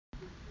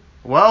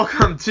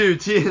Welcome to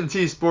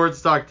TNT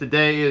Sports Talk.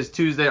 Today is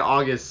Tuesday,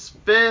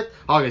 August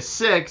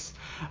 6th.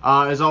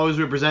 As always,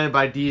 we're presented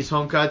by D's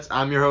Home Cuts.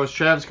 I'm your host,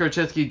 Travis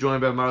Karcheski,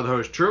 joined by my other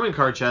host, Truman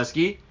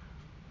Karcheski.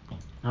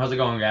 How's it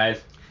going, guys?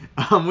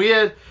 We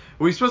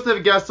were supposed to have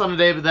a guest on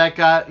today, but that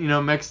got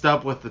mixed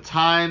up with the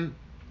time.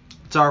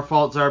 It's our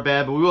fault, it's our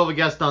bad, but we will have a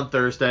guest on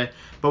Thursday.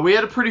 But we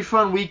had a pretty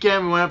fun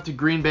weekend. We went up to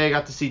Green Bay,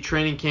 got to see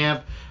training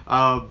camp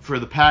for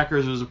the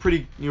Packers.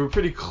 We were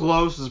pretty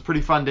close. It was a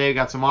pretty fun day.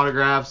 Got some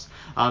autographs.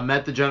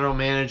 Met the general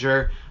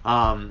manager.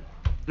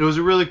 It was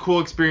a really cool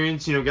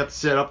experience. Got to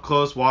sit up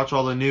close, watch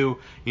all the new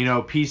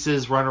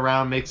pieces run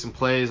around, make some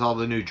plays, all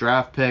the new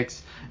draft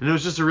picks, and it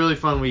was just a really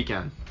fun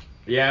weekend.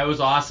 Yeah, it was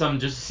awesome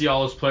just to see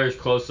all those players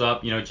close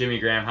up. Jimmy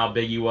Graham, how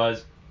big he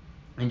was.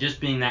 And just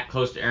being that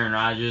close to Aaron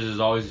Rodgers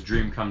is always a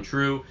dream come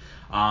true.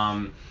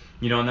 And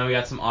then we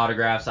got some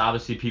autographs.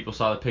 Obviously, people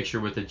saw the picture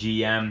with the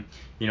GM.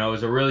 It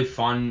was a really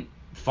fun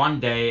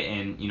day,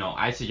 and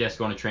I suggest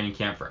going to training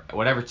camp for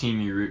whatever team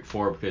you root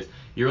for because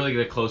you really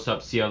get a close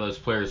up, see how those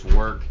players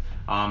work,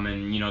 and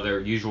their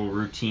usual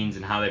routines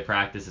and how they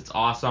practice. It's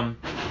awesome.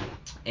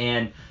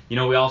 And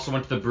we also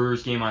went to the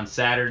Brewers game on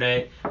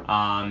Saturday.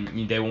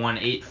 They won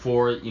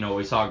 8-4.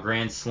 We saw a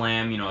grand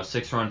slam. A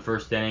 6-run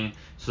first inning.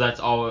 So that's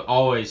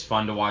always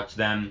fun to watch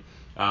them.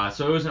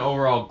 So it was an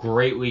overall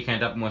great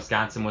weekend up in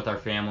Wisconsin with our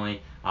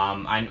family.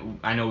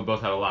 I know we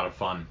both had a lot of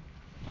fun.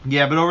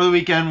 Yeah, but over the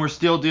weekend we're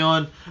still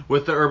dealing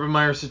with the Urban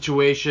Meyer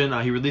situation.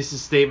 He released a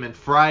statement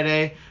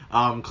Friday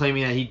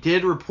claiming that he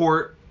did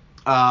report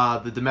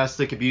the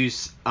domestic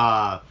abuse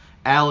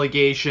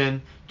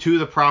allegation to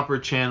the proper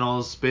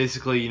channels.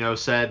 Basically,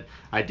 said,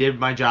 I did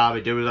my job,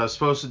 I did what I was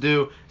supposed to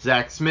do.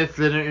 Zach Smith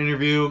did an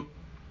interview.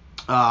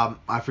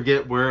 I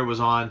forget where it was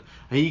on.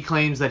 He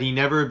claims that he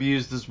never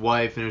abused his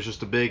wife and it was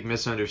just a big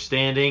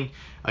misunderstanding.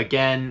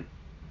 Again,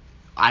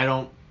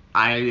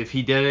 if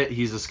he did it,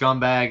 he's a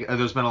scumbag.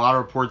 There's been a lot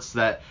of reports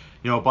that,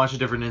 a bunch of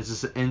different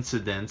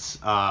incidents.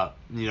 I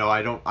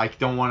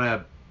don't want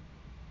to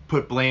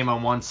put blame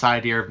on one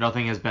side here if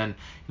nothing has been,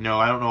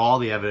 I don't know all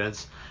the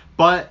evidence.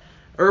 But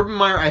Urban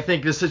Meyer, I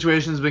think this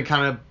situation has been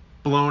kind of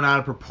blown out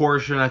of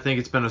proportion. I think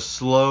it's been a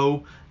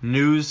slow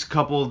news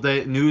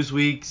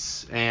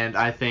weeks, and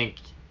I think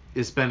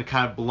it's been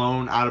kind of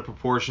blown out of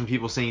proportion.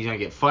 People saying he's going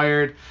to get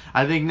fired.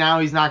 I think now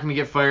he's not going to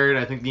get fired.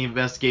 I think the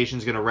investigation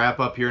is going to wrap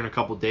up here in a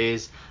couple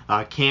days.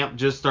 Camp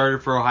just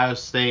started for Ohio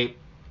State.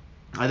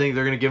 I think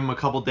they're going to give him a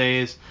couple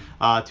days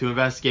to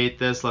investigate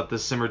this, let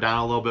this simmer down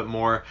a little bit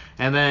more,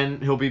 and then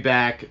he'll be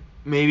back.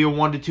 Maybe a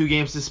 1 to 2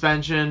 game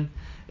suspension,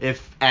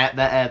 if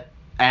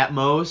at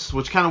most,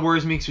 which kind of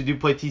worries me because we do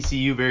play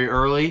TCU very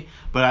early,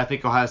 but I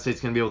think Ohio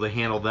State's going to be able to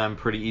handle them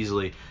pretty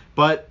easily.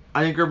 But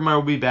I think Urban Meyer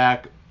will be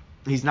back.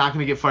 He's not going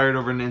to get fired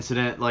over an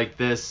incident like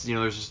this.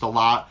 There's just a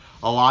lot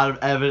of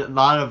evidence,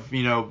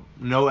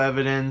 no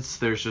evidence.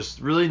 There's just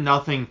really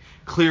nothing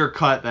clear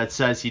cut that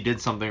says he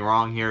did something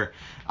wrong here.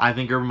 I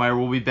think Urban Meyer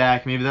will be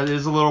back. Maybe that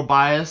is a little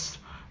biased,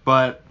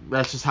 but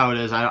that's just how it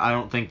is. I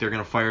don't think they're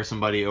going to fire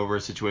somebody over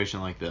a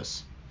situation like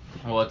this.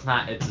 Well, it's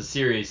not. It's a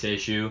serious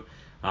issue.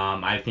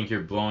 I think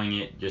you're blowing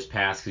it just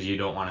past because you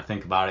don't want to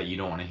think about it. You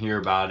don't want to hear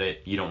about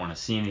it. You don't want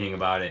to see anything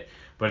about it.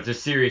 But it's a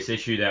serious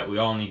issue that we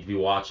all need to be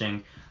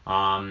watching.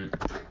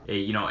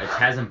 It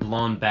hasn't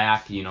blown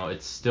back.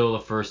 It's still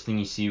the first thing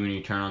you see when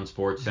you turn on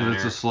SportsCenter.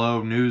 It's a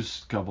slow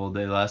news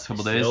last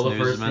couple days. Still the news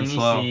first has been thing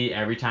slow. you see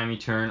every time you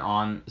turn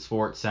on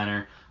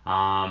SportsCenter.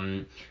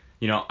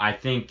 I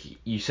think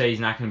you say he's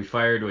not going to be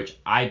fired, which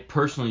I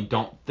personally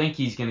don't think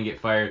he's going to get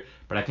fired,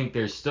 but I think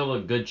there's still a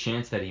good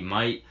chance that he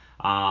might.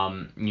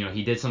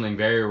 He did something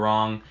very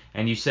wrong,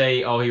 and you say,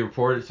 he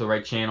reported it to the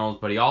right channels,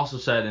 but he also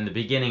said in the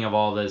beginning of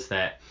all this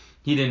that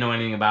he didn't know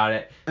anything about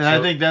it. And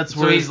I think that's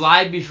where he's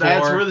lied before.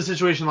 That's where the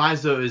situation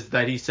lies, though, is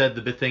that he said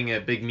the big thing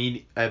at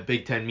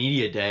Big Ten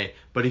Media Day.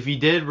 But if he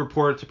did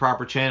report it to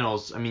proper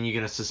channels, you're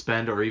going to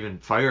suspend or even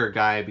fire a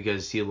guy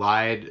because he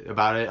lied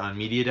about it on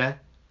Media Day?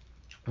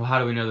 Well, how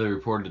do we know they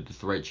reported it to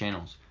the right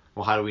channels?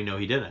 Well, how do we know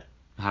he didn't?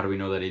 How do we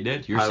know that he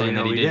did? You're saying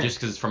that he did just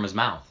because it's from his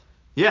mouth.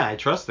 Yeah, I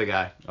trust the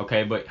guy.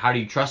 Okay, but how do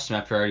you trust him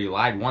after he already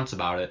lied once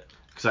about it?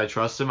 Because I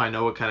trust him. I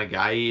know what kind of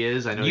guy he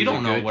is. I know you he's don't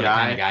a know good what guy,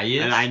 kind of guy he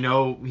is. And I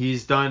know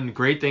he's done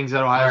great things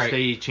at Ohio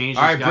State. He changed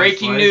All his right,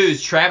 breaking life.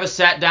 news. Travis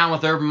sat down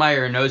with Urban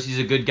Meyer and knows he's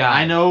a good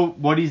guy. I know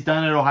what he's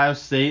done at Ohio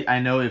State.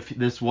 I know if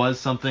this was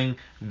something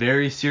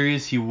very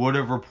serious, he would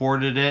have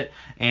reported it.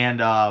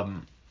 And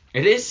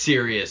it is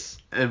serious.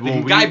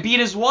 The guy beat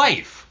his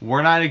wife.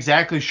 We're not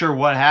exactly sure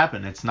what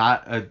happened. It's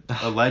not an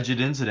alleged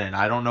incident.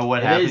 I don't know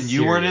what happened.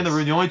 You weren't in the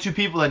room. The only two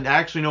people that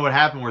actually know what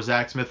happened were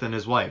Zach Smith and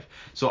his wife.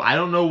 So I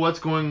don't know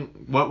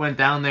what went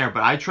down there.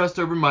 But I trust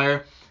Urban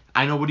Meyer.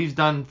 I know what he's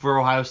done for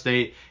Ohio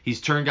State.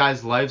 He's turned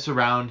guys' lives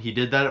around. He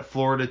did that at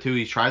Florida too.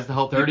 He tries to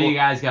help 30 people.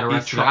 Guys got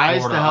arrested. He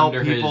tries to help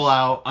people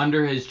out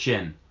under his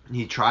chin.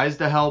 He tries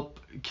to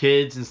help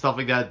kids and stuff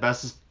like that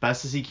best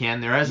as he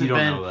can. There hasn't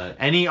been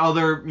any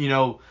other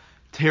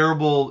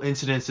terrible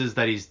incidences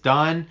that he's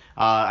done.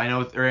 I know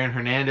with Aaron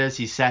Hernandez,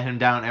 he sat him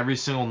down every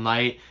single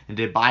night and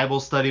did Bible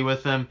study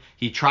with him.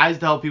 He tries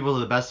to help people to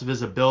the best of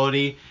his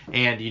ability,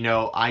 and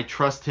I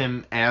trust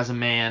him as a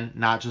man,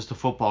 not just a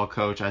football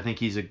coach. I think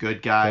he's a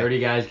good guy. 30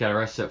 guys got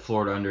arrested at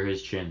Florida under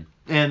his chin.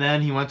 And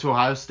then he went to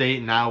Ohio State,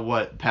 and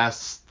now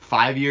past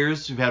 5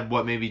 years, we've had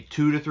maybe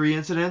 2 to 3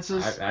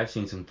 incidences? I've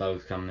seen some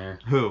thugs come there.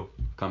 Who?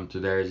 Come to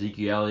there.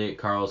 Ezekiel Elliott,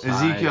 Carlos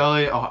Hyde. Ezekiel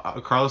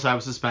Elliott, Carlos Hyde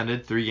was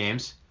suspended 3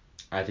 games.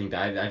 I think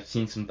that I've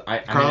seen some.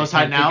 Carlos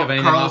Hyde now.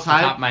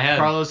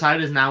 Carlos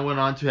Hyde has now went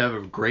on to have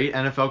a great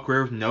NFL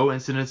career with no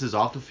incidences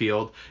off the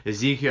field.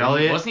 Ezekiel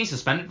Elliott, wasn't he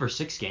suspended for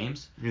 6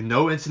 games?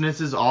 No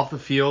incidences off the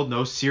field,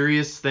 no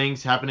serious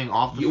things happening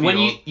off the field.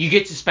 When you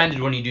get suspended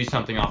when you do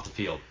something off the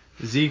field.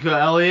 Ezekiel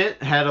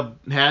Elliott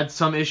had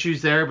some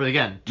issues there, but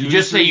again, you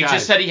just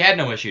said he had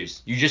no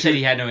issues. You just said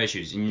he had no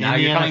issues, and now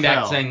you're coming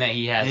back saying that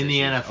he has in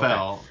issues. the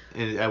NFL.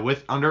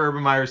 Okay. Under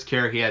Urban Meyer's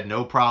care, he had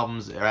no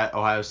problems at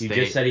Ohio State. You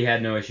just said he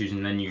had no issues,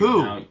 and then you.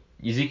 Who? Now,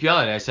 Ezekiel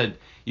Elliott.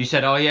 You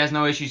said, oh, he has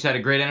no issues. Had a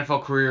great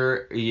NFL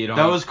career.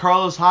 That was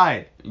Carlos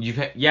Hyde.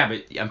 But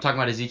I'm talking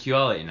about Ezekiel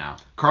Elliott now.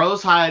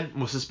 Carlos Hyde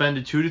was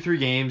suspended 2 to 3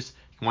 games.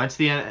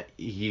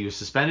 He was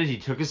suspended. He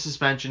took his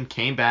suspension,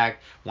 came back,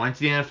 went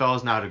to the NFL.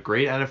 Has now had a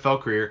great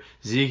NFL career.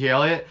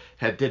 Ezekiel Elliott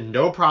did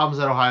no problems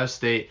at Ohio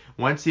State.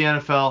 Went to the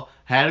NFL,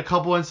 had a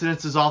couple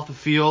incidences off the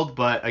field,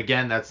 but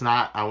again,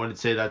 I wouldn't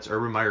say that's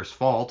Urban Meyer's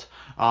fault.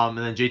 And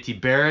then JT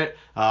Barrett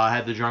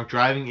had the drunk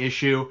driving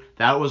issue.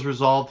 That was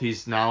resolved.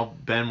 He's now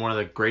been one of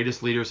the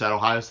greatest leaders at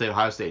Ohio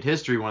State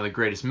history, one of the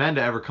greatest men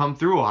to ever come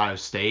through Ohio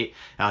State.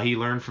 He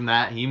learned from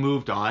that. He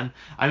moved on.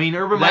 I mean,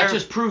 Urban Meyer. That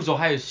just proves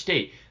Ohio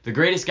State. The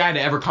greatest guy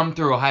to ever come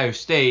through Ohio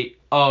State.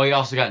 Oh, he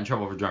also got in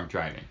trouble for drunk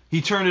driving. He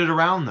turned it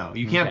around, though.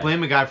 You can't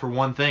blame a guy for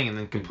one thing and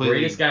then completely. The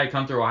greatest guy to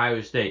come through Ohio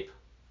State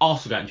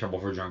also got in trouble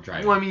for drunk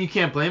driving. Well, I mean, you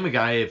can't blame a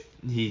guy if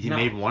he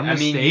made one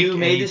mistake. I mean, you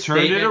made and he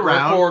turned it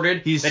around. Recorded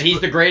that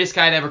he's the greatest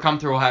guy to ever come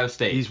through Ohio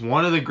State. He's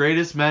one of the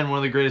greatest men, one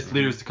of the greatest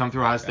leaders to come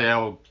through Ohio State. I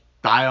will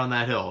die on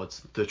that hill. It's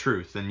the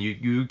truth, and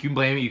you can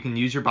blame it. You can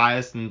use your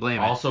bias and blame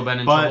it. Also been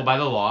in trouble by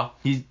the law.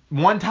 He's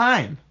one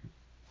time.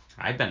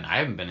 I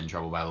haven't been in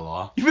trouble by the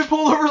law. You've been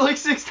pulled over like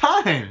 6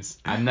 times.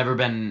 I've never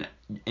been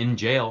in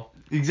jail.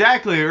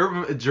 Exactly.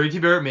 JT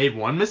Barrett made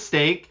one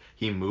mistake.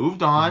 He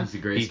moved on.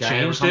 He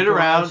changed it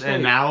around,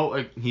 and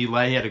now he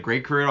had a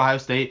great career at Ohio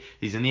State.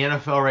 He's in the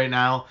NFL right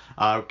now,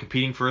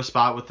 competing for a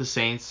spot with the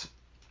Saints.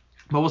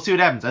 But we'll see what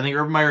happens. I think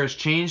Urban Meyer has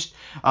changed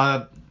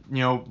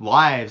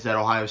lives at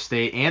Ohio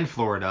State and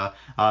Florida,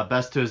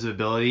 best to his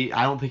ability.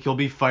 I don't think he'll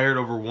be fired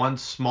over one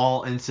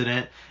small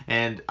incident,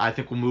 and I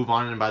think we'll move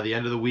on. And by the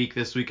end of the week,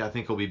 this week, I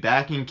think he'll be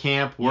back in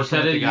camp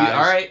working with the guys.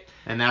 All right.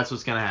 And that's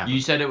what's gonna happen.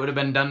 You said it would have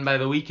been done by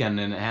the weekend,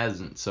 and it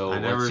hasn't. So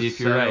let's see if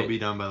you're right. It'll be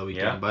done by the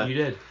weekend, but you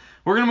did.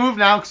 We're gonna move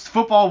now because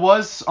football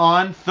was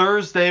on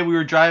Thursday. We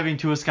were driving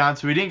to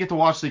Wisconsin. We didn't get to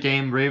watch the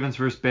game, Ravens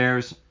versus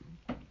Bears.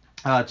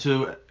 We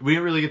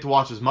didn't really get to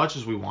watch as much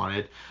as we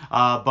wanted,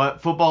 but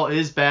football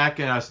is back,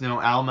 and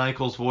Al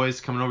Michaels' voice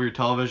coming over your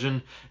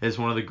television is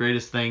one of the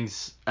greatest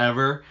things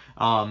ever.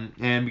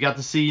 And we got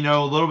to see a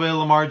little bit of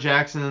Lamar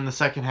Jackson in the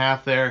second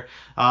half there.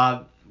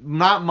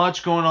 Not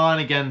much going on.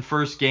 Again,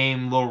 first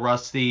game, a little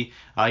rusty.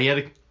 He had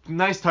a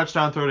nice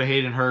touchdown throw to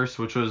Hayden Hurst,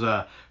 which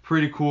was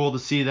pretty cool to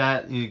see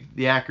that.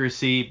 The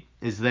accuracy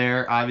is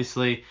there,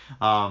 obviously.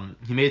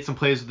 He made some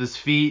plays with his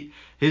feet.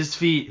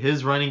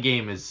 His running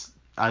game is.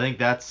 I think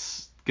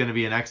that's going to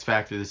be an X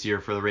factor this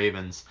year for the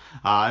Ravens.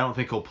 I don't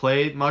think he'll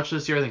play much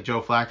this year. I think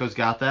Joe Flacco's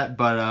got that,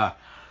 but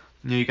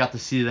you got to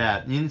see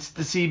that. You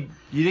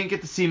didn't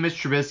get to see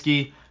Mitch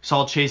Trubisky.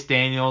 Saw Chase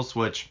Daniels,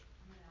 which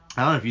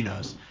I don't know if you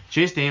know.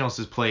 Chase Daniels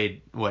has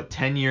played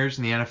 10 years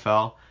in the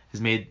NFL. Has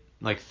made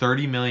like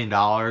 $30 million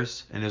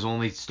and has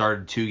only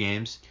started 2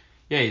 games.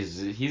 Yeah,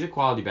 he's a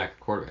quality backup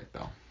quarterback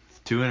though.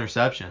 2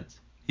 interceptions.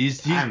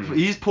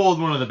 He's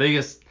pulled one of the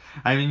biggest.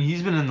 I mean,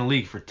 he's been in the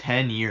league for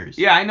 10 years.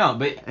 Yeah, I know,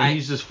 but I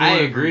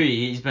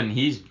agree.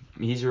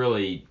 He's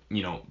really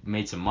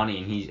made some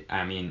money,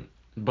 and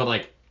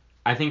but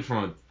I think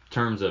from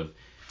terms of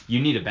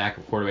you need a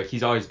backup quarterback,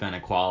 he's always been a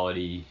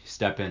quality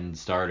step-in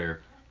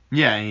starter.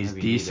 Yeah, and he's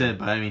decent,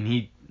 but I mean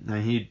he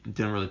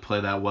didn't really play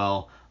that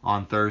well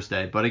on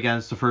Thursday. But again,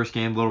 it's the first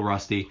game, a little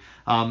rusty.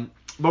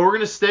 But we're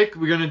going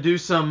to do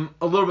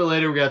a little bit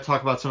later, we got to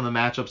talk about some of the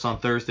matchups on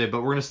Thursday,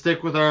 but we're going to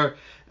stick with our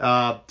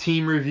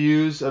team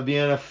reviews of the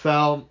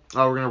NFL.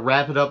 We're going to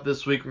wrap it up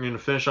this week. We're going to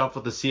finish off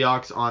with the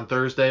Seahawks on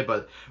Thursday,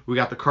 but we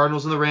got the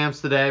Cardinals and the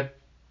Rams today.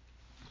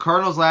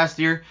 Cardinals last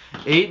year,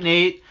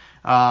 8-8.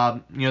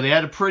 They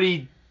had a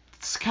pretty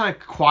kind of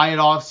quiet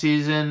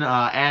offseason,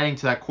 adding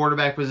to that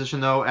quarterback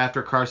position, though,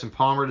 after Carson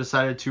Palmer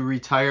decided to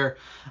retire.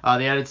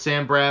 They added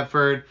Sam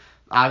Bradford.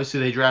 Obviously,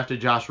 they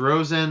drafted Josh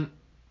Rosen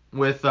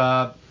with,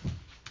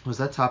 was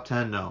that top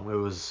 10? No, it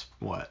was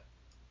what?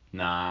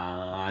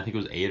 Nah, I think it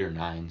was 8 or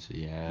 9, so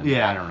yeah.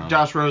 Yeah, I don't know.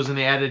 Josh Rosen,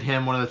 they added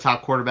him, one of the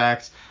top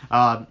quarterbacks.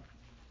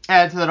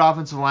 Added to that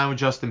offensive line with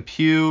Justin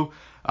Pugh.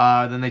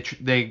 Then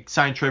they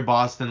signed Trey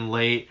Boston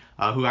late.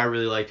 who I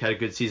really liked, had a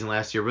good season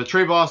last year. But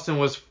Trey Boston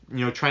was,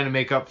 trying to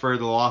make up for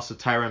the loss of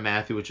Tyrann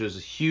Mathieu, which was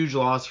a huge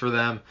loss for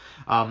them,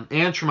 and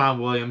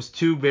Tramon Williams,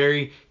 two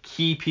very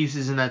key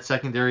pieces in that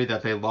secondary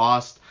that they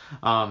lost.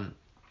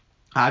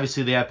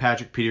 Obviously, they have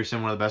Patrick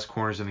Peterson, one of the best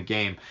corners in the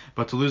game.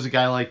 But to lose a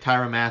guy like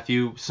Tyrann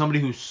Mathieu, somebody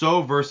who's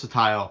so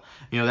versatile,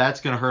 that's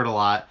going to hurt a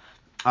lot.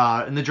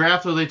 In the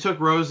draft, though, they took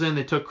Rosen,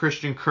 they took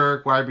Christian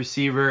Kirk, wide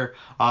receiver,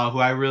 who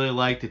I really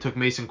liked. They took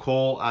Mason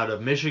Cole out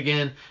of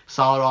Michigan,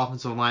 solid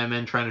offensive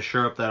lineman, trying to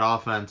shore up that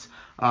offense.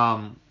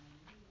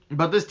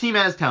 But this team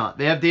has talent.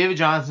 They have David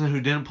Johnson, who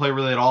didn't play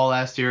really at all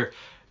last year.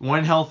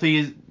 When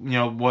healthy,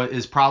 what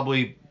is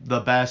probably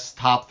the best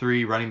top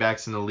 3 running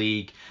backs in the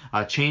league,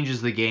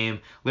 changes the game.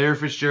 Larry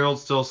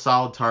Fitzgerald's still a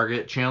solid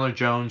target. Chandler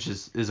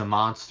Jones is a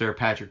monster.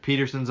 Patrick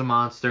Peterson's a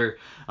monster.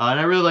 And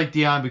I really like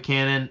Deion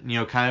Buchanan,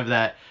 kind of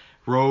that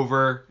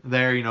rover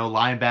there,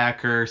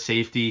 linebacker,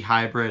 safety,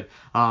 hybrid.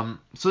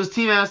 So this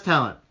team has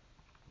talent.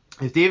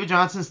 If David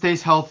Johnson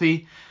stays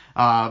healthy,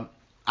 I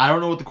don't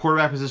know what the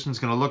quarterback position is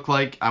going to look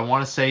like. I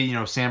want to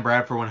say, Sam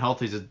Bradford, when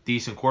healthy, is a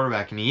decent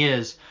quarterback, and he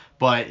is,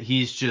 but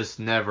he's just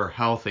never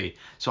healthy.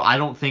 So I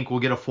don't think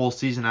we'll get a full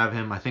season out of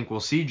him. I think we'll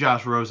see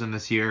Josh Rosen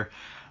this year.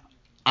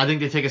 I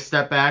think they take a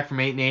step back from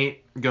 8-8,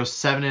 go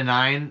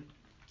 7-9.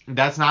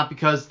 That's not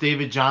because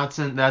David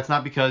Johnson. That's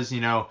not because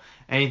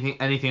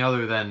anything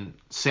other than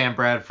Sam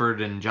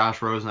Bradford and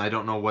Josh Rosen. I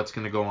don't know what's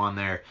going to go on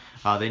there.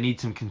 They need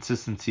some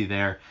consistency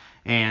there.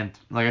 And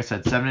like I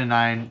said,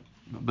 7-9.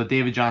 But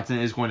David Johnson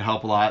is going to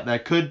help a lot.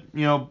 That could,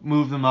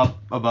 move them up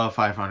above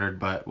 500,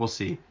 but we'll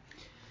see.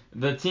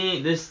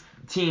 This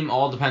team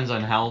all depends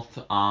on health.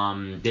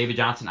 David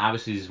Johnson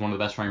obviously is one of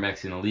the best running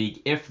backs in the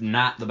league, if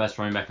not the best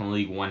running back in the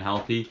league when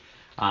healthy.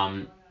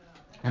 And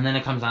then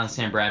it comes down to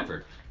Sam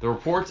Bradford. The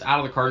reports out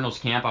of the Cardinals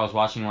camp I was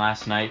watching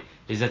last night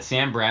is that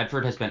Sam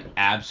Bradford has been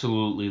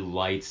absolutely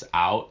lights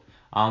out,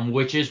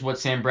 which is what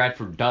Sam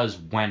Bradford does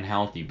when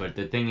healthy. But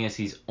the thing is,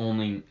 he's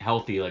only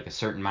healthy like a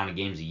certain amount of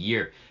games a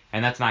year,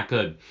 and that's not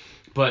good.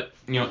 But,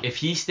 if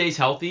he stays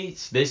healthy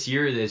this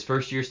year, his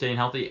first year staying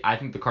healthy, I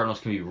think the Cardinals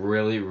can be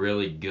really,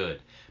 really good.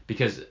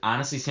 Because,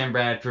 honestly, Sam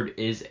Bradford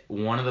is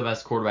one of the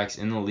best quarterbacks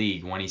in the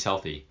league when he's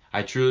healthy.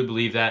 I truly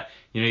believe that.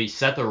 He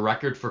set the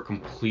record for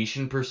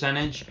completion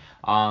percentage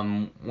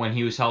when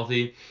he was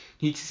healthy.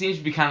 He seems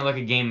to be kind of like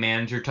a game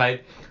manager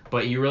type,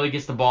 but he really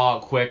gets the ball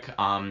out quick.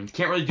 Can't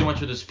really do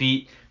much with his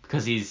feet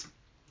because he's,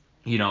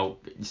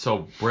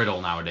 so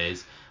brittle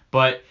nowadays.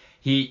 But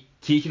he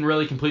can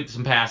really complete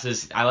some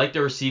passes. I like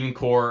the receiving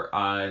core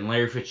and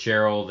Larry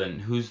Fitzgerald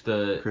and who's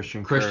the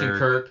Christian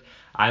Kirk.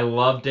 I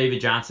love David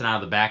Johnson out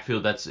of the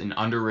backfield. That's an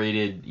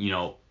underrated,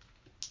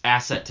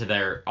 asset to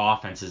their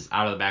offenses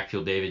out of the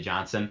backfield, David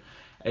Johnson.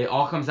 It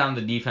all comes down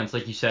to the defense.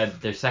 Like you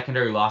said, their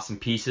secondary lost some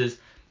pieces.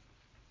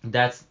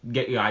 They're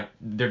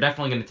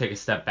definitely going to take a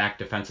step back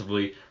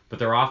defensively, but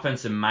their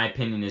offense, in my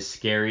opinion, is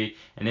scary.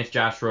 And if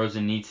Josh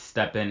Rosen needs to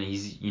step in,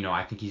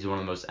 I think he's one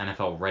of the most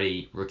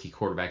NFL-ready rookie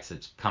quarterbacks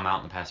that's come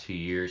out in the past few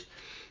years.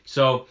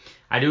 So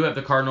I do have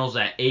the Cardinals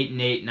at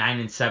 8-8,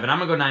 9-7. I'm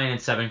gonna go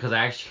 9-7 because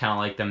I actually kind of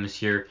like them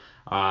this year.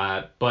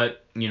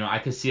 But I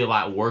could see a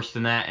lot worse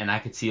than that, and I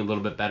could see a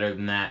little bit better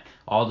than that.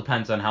 All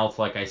depends on health,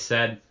 like I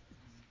said.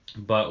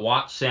 But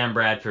watch Sam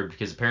Bradford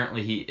because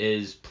apparently he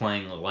is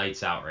playing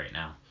lights out right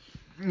now.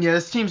 Yeah,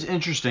 this team's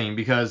interesting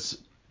because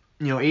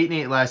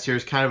 8-8 last year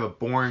is kind of a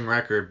boring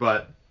record,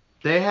 but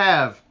they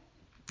have,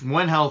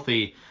 when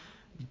healthy,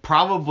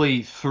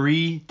 probably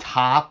 3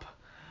 top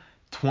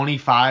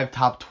 25,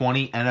 top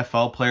 20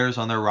 NFL players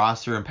on their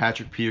roster, and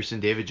Patrick Peterson,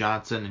 David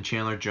Johnson, and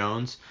Chandler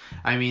Jones.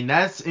 I mean,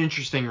 that's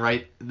interesting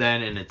right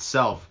then in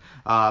itself.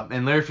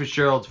 And Larry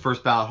Fitzgerald's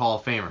first ballot Hall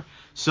of Famer.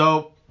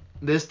 So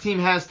this team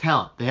has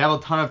talent. They have a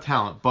ton of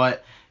talent,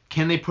 but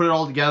can they put it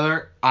all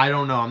together? I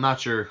don't know. I'm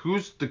not sure.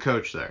 Who's the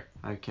coach there?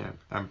 I'm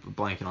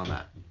blanking on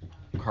that.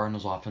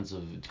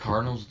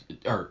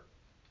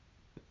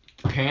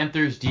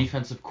 Panthers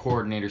defensive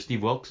coordinator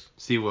Steve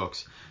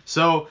Wilks.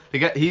 So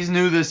he's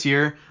new this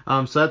year,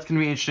 so that's going to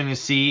be interesting to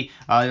see.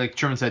 Like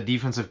Truman said,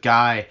 defensive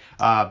guy,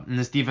 and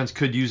this defense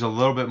could use a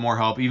little bit more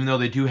help, even though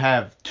they do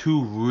have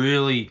 2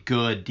 really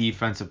good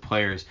defensive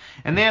players,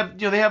 and they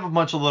have a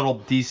bunch of little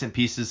decent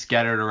pieces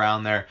scattered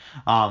around there,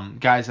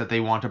 guys that they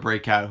want to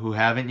break out who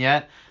haven't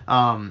yet.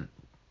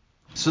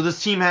 So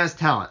this team has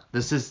talent.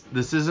 This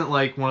isn't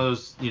like one of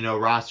those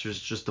rosters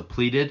just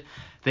depleted.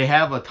 They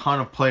have a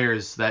ton of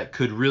players that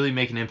could really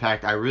make an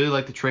impact. I really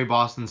like the Trey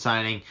Boston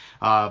signing.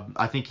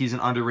 I think he's an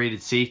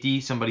underrated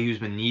safety, somebody who's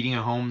been needing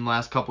a home in the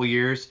last couple of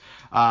years.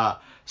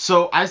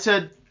 So I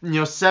said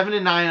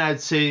 7-9.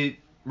 I'd say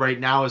right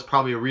now is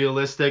probably a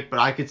realistic, but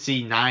I could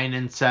see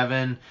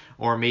 9-7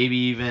 or maybe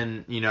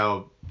even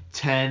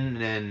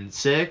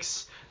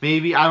 10-6.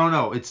 Maybe, I don't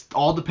know. It's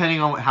all depending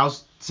on how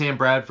Sam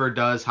Bradford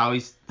does, how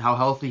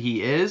healthy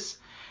he is,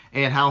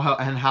 and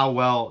how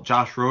well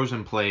Josh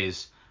Rosen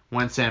plays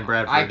when Sam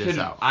Bradford is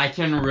out. I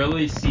can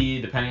really see,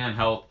 depending on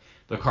health,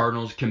 the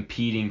Cardinals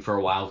competing for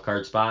a wild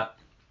card spot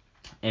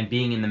and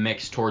being in the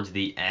mix towards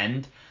the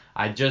end.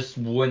 I just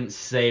wouldn't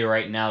say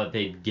right now that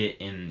they'd get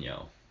in,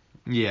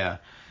 Yeah,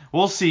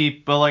 we'll see.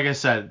 But like I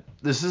said,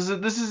 this is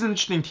an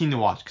interesting team to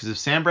watch because if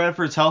Sam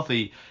Bradford's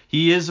healthy,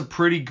 he is a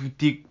pretty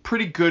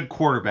good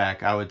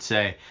quarterback, I would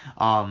say.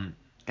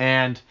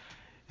 And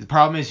the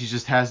problem is he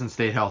just hasn't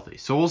stayed healthy.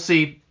 So we'll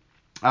see.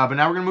 But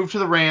now we're going to move to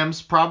the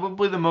Rams,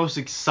 probably the most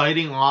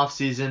exciting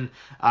offseason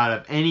out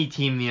of any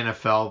team in the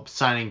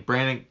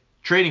NFL,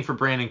 trading for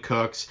Brandon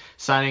Cooks,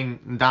 signing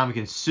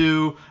Ndamukong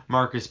Suh,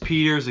 Marcus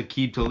Peters,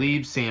 Aqib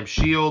Talib, Sam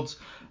Shields,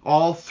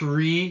 all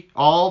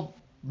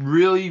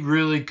really,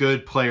 really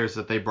good players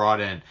that they brought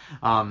in.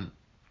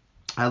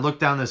 I looked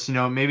down this,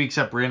 maybe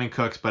except Brandon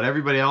Cooks, but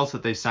everybody else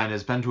that they signed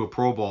has been to a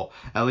Pro Bowl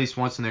at least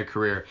once in their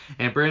career.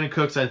 And Brandon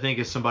Cooks, I think,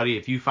 is somebody,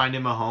 if you find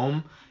him a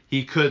home,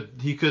 he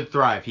could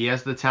thrive. He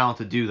has the talent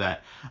to do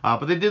that.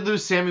 But they did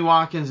lose Sammy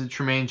Watkins and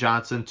Tremaine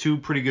Johnson, two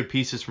pretty good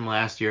pieces from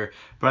last year.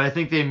 But I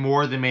think they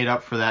more than made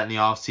up for that in the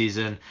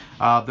offseason.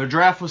 Their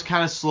draft was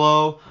kind of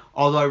slow,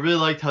 although I really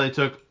liked how they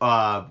took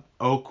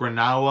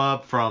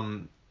Okwarawa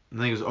from, I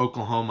think it was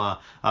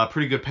Oklahoma.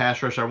 Pretty good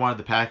pass rush. I wanted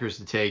the Packers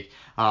to take.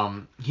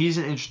 He's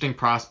an interesting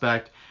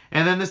prospect.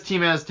 And then this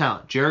team has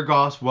talent. Jared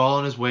Goff's well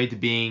on his way to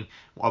being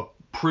a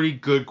pretty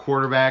good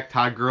quarterback.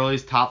 Todd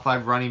Gurley's top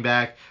 5 running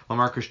back.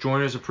 LaMarcus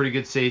Joyner's a pretty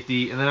good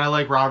safety. And then I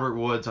like Robert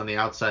Woods on the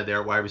outside there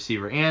at wide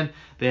receiver. And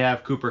they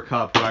have Cooper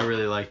Kupp, who I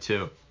really like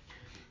too.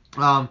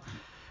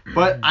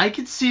 But I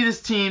could see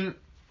this team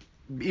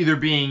either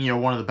being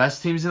one of the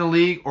best teams in the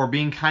league or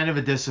being kind of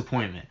a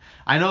disappointment.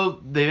 I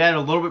know they've had a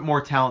little bit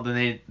more talent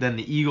than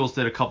the Eagles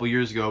did a couple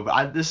years ago,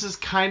 but this is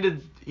kind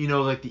of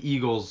like the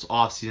Eagles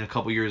offseason a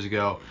couple years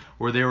ago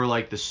where they were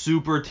like the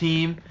super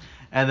team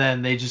and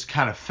then they just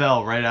kind of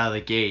fell right out of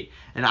the gate.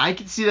 And I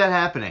can see that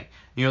happening.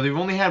 They've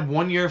only had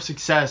 1 year of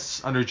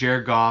success under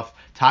Jared Goff.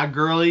 Todd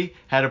Gurley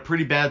had a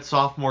pretty bad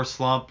sophomore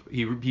slump.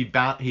 He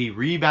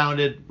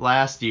rebounded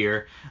last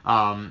year,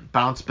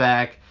 bounced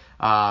back.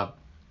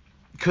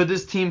 Could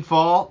this team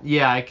fall?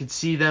 Yeah, I could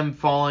see them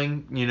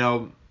falling,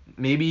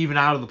 maybe even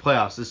out of the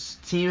playoffs. This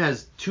team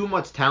has too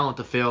much talent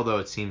to fail, though,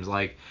 it seems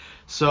like.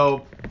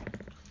 So,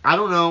 I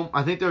don't know.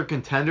 I think they're a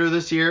contender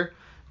this year,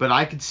 but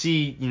I could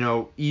see,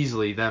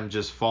 easily them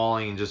just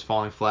falling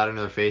flat on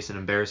their face and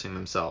embarrassing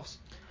themselves.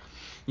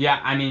 Yeah,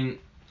 I mean,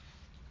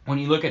 when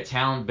you look at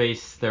talent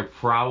base, they're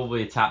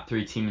probably a top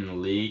 3 team in the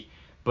league.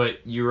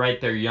 But you're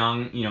right, they're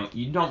young.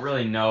 You don't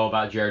really know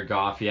about Jared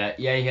Goff yet.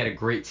 Yeah, he had a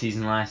great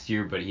season last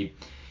year, but he...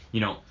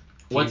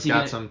 Team's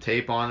got some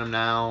tape on him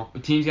now.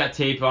 Team's got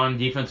tape on him.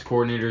 Defense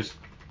coordinator's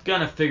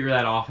gonna figure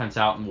that offense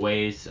out in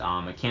ways.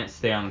 It can't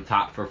stay on the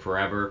top for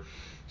forever.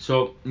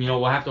 So,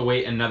 we'll have to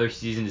wait another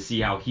season to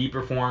see how he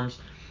performs.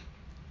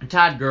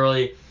 Todd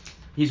Gurley,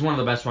 he's one of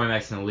the best running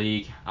backs in the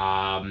league.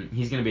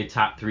 He's gonna be a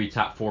top 3,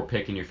 top 4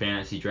 pick in your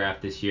fantasy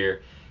draft this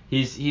year.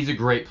 He's a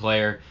great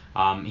player.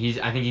 I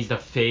think he's the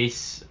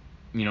face,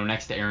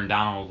 next to Aaron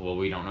Donald. Well,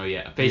 we don't know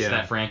yet. Face of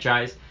that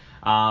franchise.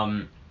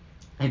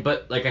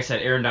 But like I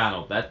said, Aaron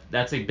Donald,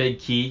 that's a big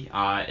key.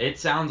 It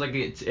sounds like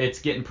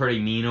it's getting pretty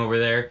mean over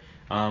there.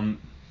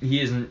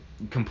 He isn't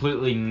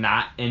completely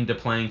not into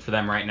playing for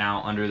them right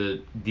now under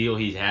the deal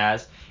he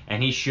has,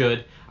 and he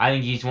should. I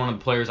think he's one of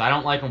the players. I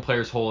don't like when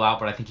players hold out,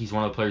 but I think he's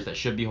one of the players that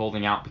should be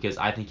holding out because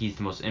I think he's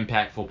the most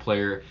impactful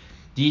player,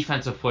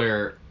 defensive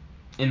player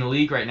in the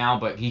league right now,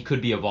 but he could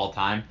be of all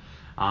time.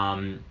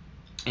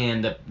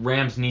 And the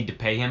Rams need to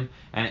pay him,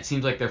 and it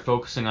seems like they're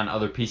focusing on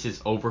other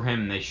pieces over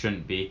him, and they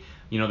shouldn't be.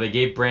 They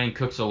gave Brandon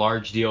Cooks a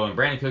large deal, and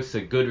Brandon Cooks is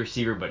a good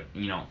receiver, but,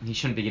 he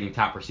shouldn't be getting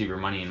top receiver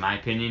money, in my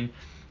opinion.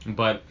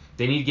 But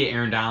they need to get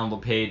Aaron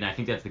Donald paid, and I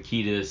think that's the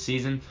key to this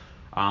season.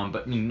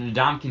 But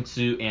Ndamukong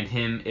Suh and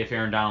him, if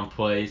Aaron Donald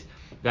plays,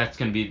 that's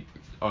going to be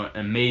an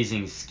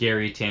amazing,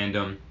 scary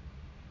tandem.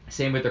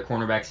 Same with their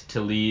cornerbacks,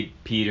 Talib,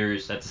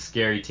 Peters, that's a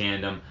scary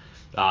tandem.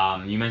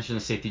 You mentioned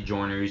the safety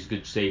Joyner, he's a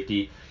good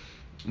safety.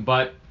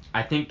 But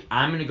I think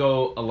I'm going to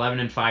go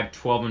 11-5,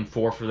 12-4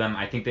 for them.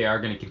 I think they are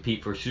going to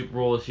compete for a Super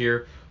Bowl this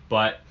year,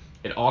 but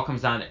it all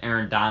comes down to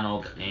Aaron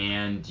Donald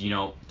and,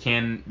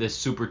 can this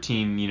super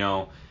team,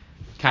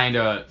 kind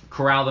of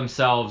corral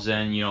themselves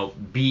and,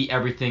 be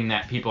everything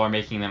that people are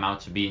making them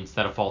out to be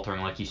instead of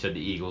faltering like you said the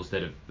Eagles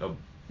did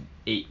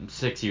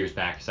 7 years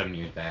back.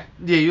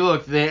 Yeah, you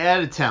look, they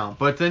added talent,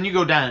 but then you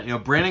go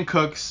down. Brandon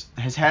Cooks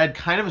has had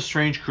kind of a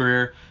strange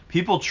career.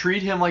 People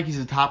treat him like he's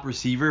a top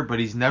receiver, but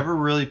he's never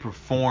really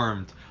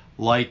performed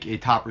like a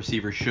top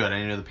receiver should.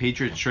 I know the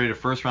Patriots traded a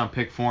first-round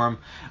pick for him.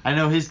 I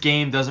know his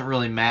game doesn't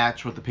really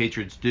match what the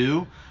Patriots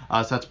do,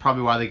 so that's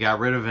probably why they got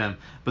rid of him.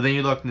 But then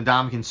you look,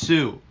 Ndamukong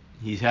Suh.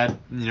 He's had,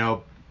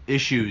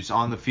 issues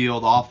on the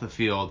field, off the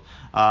field.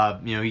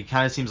 He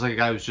kind of seems like a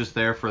guy who's just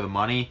there for the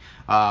money.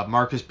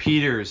 Marcus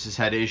Peters has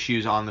had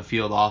issues on the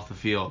field, off the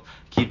field.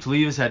 Aqib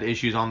Talib has had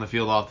issues on the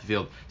field, off the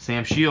field.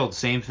 Sam Shields,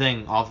 same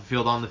thing, off the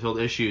field, on the field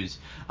issues.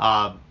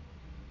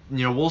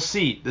 We'll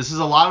see. This is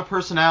a lot of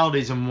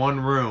personalities in one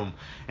room,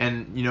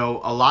 and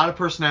a lot of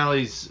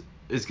personalities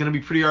is going to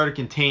be pretty hard to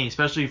contain,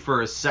 especially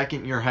for a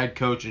second-year head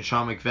coach in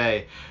Sean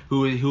McVay,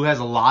 who has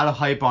a lot of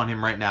hype on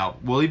him right now.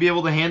 Will he be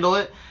able to handle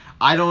it?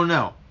 I don't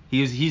know.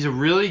 He's a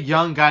really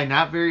young guy,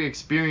 not very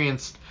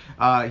experienced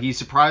He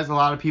surprised a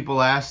lot of people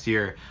last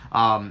year.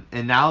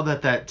 And now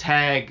that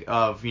tag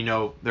of,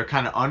 they're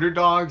kind of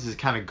underdogs is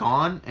kind of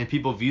gone and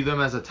people view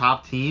them as a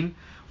top team,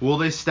 will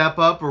they step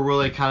up or will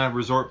they kind of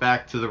resort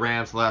back to the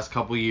Rams the last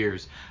couple of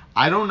years?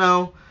 I don't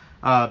know.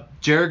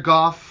 Jared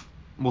Goff,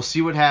 we'll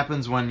see what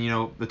happens when,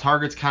 the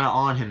target's kind of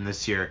on him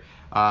this year.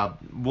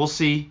 We'll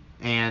see.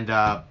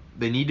 And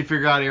they need to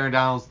figure out Aaron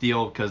Donald's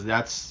deal because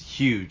that's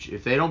huge.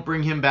 If they don't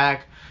bring him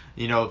back,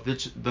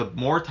 the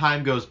more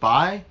time goes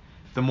by,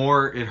 the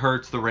more it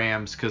hurts the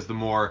Rams because the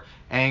more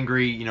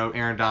angry,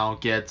 Aaron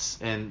Donald gets,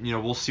 and,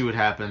 we'll see what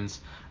happens.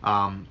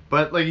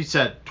 But like you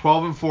said,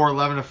 12-4,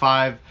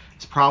 11-5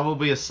 is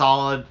probably a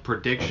solid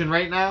prediction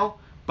right now,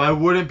 but I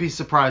wouldn't be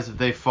surprised if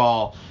they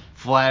fall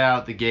flat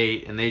out the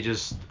gate and they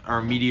just are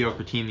a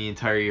mediocre team the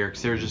entire year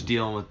because they're just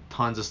dealing with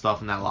tons of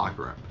stuff in that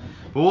locker room.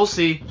 But we'll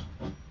see.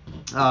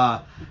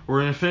 We're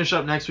going to finish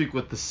up next week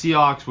with the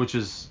Seahawks, which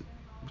is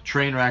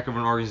train wreck of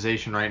an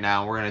organization right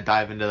now. We're going to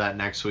dive into that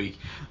next week.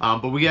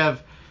 But we're going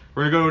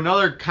to go to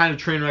another kind of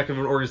train wreck of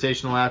an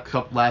organization the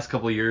last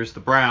couple of years,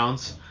 the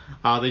Browns.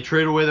 They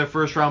traded away their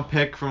first round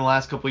pick from the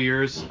last couple of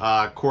years,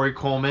 Corey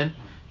Coleman,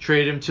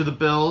 traded him to the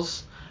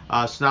Bills.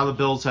 So now the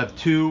Bills have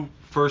 2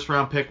 first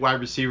round pick wide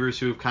receivers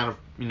who have kind of,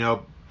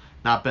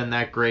 not been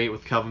that great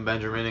with Kelvin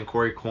Benjamin and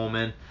Corey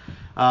Coleman.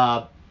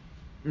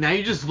 Now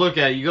you just look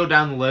at it, you go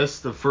down the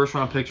list of first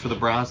round picks for the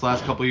Browns the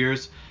last couple of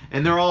years,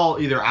 and they're all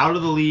either out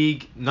of the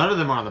league, none of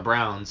them are on the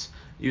Browns.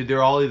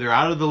 They're all either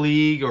out of the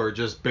league or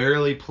just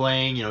barely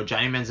playing.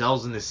 Johnny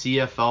Manziel's in the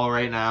CFL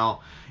right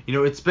now.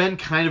 It's been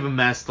kind of a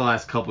mess the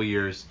last couple of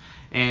years.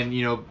 And,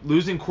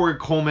 losing Corey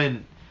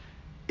Coleman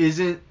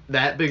isn't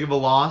that big of a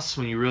loss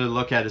when you really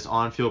look at his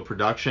on-field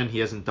production. He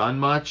hasn't done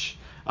much,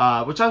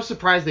 which I was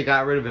surprised they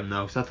got rid of him,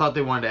 though, because I thought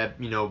they wanted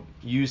to,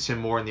 use him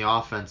more in the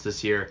offense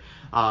this year.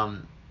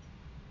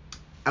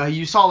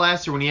 You saw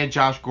last year when he had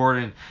Josh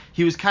Gordon,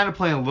 he was kind of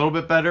playing a little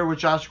bit better with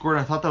Josh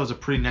Gordon. I thought that was a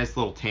pretty nice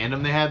little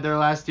tandem they had there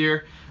last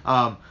year.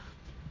 But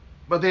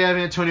they have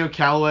Antonio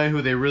Callaway,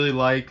 who they really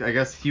like. I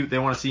guess they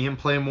want to see him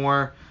play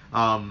more.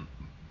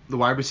 The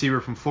wide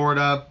receiver from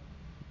Florida.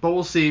 But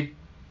we'll see.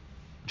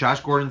 Josh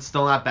Gordon's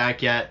still not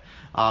back yet.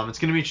 It's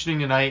going to be interesting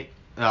tonight.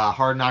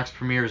 Hard Knocks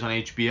premieres on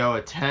HBO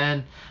at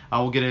 10.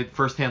 We'll get a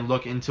first-hand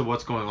look into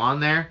what's going on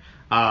there.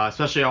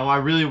 Especially, I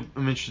really am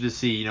interested to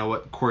see,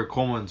 what Corey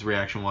Coleman's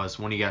reaction was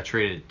when he got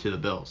traded to the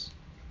Bills.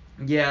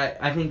 Yeah,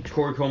 I think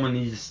Corey Coleman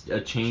needs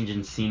a change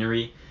in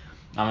scenery.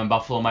 And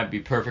Buffalo might be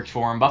perfect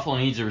for him. Buffalo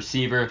needs a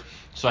receiver,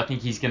 so I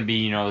think he's going to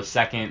be, the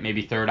second,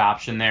 maybe third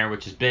option there,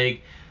 which is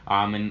big.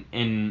 And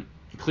in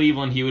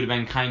Cleveland, he would have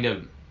been kind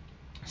of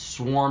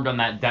swarmed on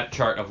that depth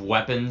chart of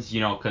weapons,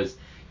 because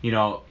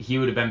he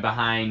would have been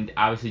behind,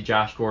 obviously,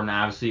 Josh Gordon,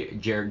 obviously,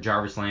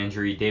 Jarvis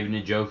Landry, David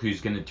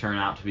Njoku's going to turn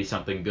out to be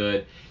something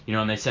good.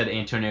 And they said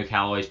Antonio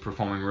Callaway's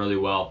performing really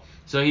well.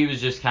 So he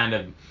was just kind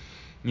of,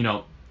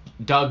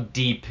 dug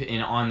deep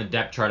on the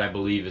depth chart, I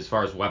believe, as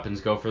far as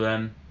weapons go for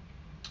them.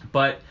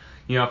 But,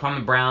 if I'm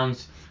the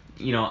Browns,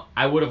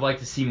 I would have liked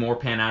to see more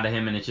pan out of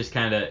him, and it's just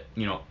kind of,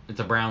 it's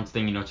a Browns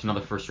thing, it's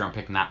another first-round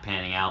pick not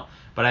panning out.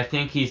 But I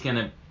think he's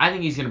gonna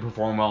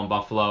perform well in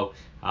Buffalo.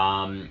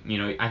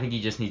 I think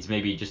he just needs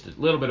maybe just a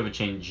little bit of a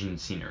change in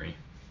scenery.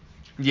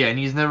 Yeah, and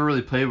he's never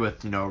really played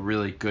with, a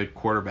really good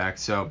quarterback,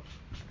 so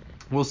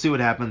we'll see what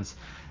happens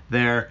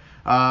there.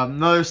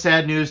 Another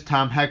sad news,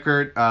 Tom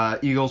Heckert,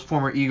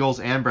 former Eagles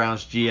and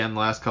Browns GM the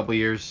last couple of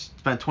years,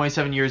 spent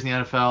 27 years in the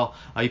NFL.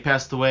 He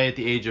passed away at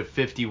the age of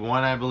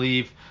 51, I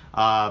believe.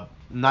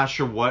 Not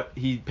sure what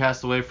he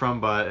passed away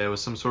from, but it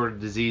was some sort of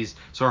disease.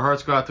 So our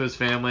hearts go out to his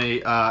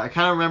family. I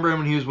kind of remember him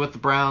when he was with the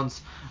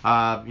Browns.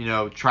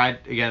 Another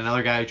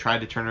guy who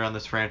tried to turn around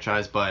this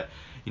franchise, but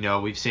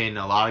we've seen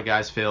a lot of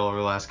guys fail over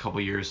the last couple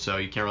of years, so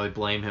you can't really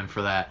blame him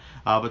for that.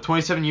 But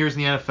 27 years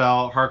in the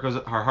NFL,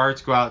 our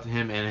hearts go out to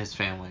him and his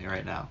family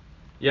right now.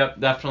 Yep,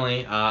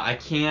 definitely.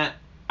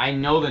 I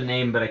know the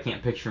name, but I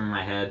can't picture him in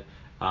my head.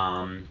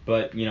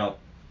 But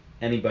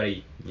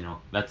anybody,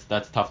 that's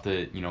tough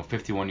to,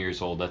 51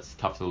 years old, that's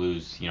tough to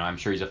lose. I'm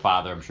sure he's a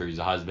father, I'm sure he's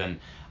a husband.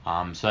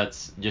 So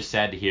that's just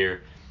sad to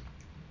hear.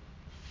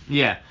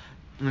 Yeah.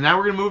 Now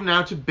we're going to move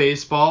now to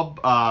baseball.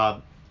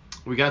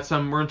 We're going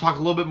to talk a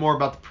little bit more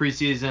about the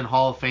preseason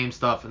Hall of Fame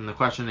stuff and the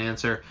question and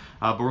answer.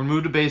 But we're going to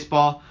move to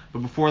baseball. But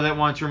before that, I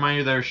want to remind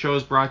you that our show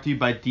is brought to you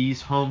by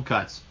D's Home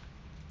Cuts.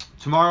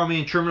 Tomorrow, me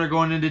and Truman are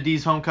going into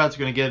D's Home Cuts.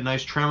 We're going to get a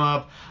nice trim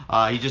up.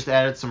 He just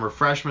added some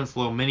refreshments, a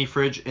little mini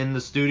fridge in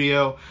the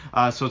studio.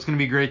 So it's going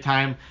to be a great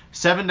time.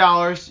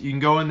 $7. You can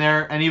go in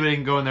there. Anybody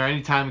can go in there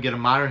anytime and get a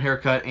modern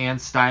haircut and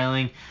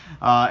styling.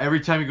 Every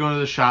time you go into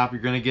the shop,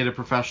 you're going to get a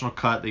professional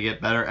cut. They get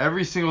better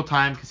every single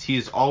time because he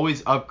is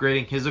always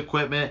upgrading his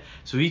equipment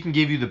so he can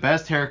give you the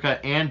best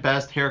haircut and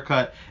best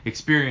haircut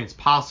experience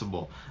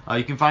possible.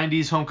 You can find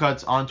D's Home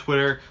Cuts on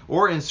Twitter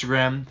or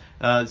Instagram.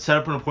 Set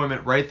up an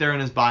appointment right there in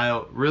his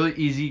bio. Really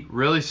easy,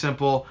 really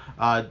simple.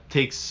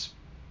 Takes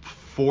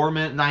 4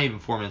 minutes, not even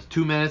 4 minutes,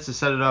 2 minutes to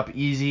set it up.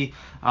 Easy.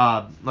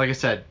 Like I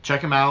said,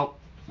 check him out.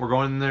 We're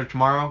going in there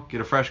tomorrow,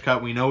 get a fresh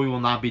cut. We know we will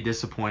not be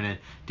disappointed.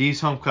 D's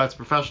Home Cuts,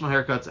 professional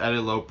haircuts at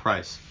a low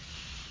price.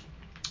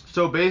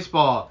 So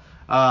baseball,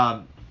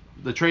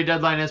 the trade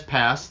deadline has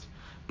passed,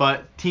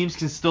 but teams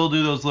can still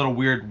do those little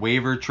weird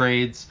waiver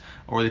trades,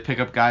 or they pick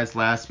up guys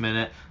last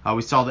minute.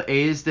 We saw the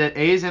A's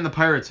and the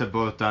Pirates have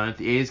both done it.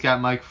 The A's got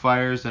Mike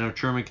Fiers. I know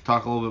Truman can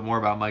talk a little bit more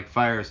about Mike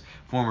Fiers,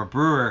 former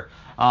Brewer.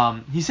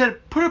 He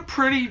said put up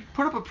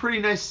a pretty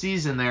nice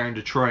season there in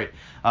Detroit.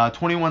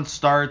 21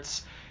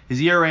 starts. His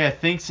ERA I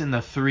think's in the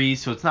 3s,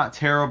 so it's not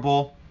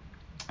terrible.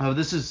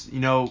 This is,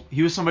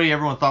 he was somebody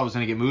everyone thought was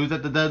going to get moved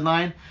at the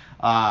deadline.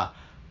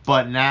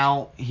 But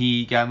now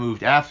he got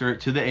moved after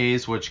it to the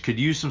A's, which could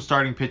use some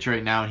starting pitch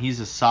right now, and he's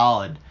a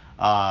solid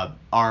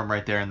arm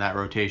right there in that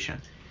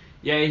rotation.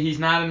 Yeah, he's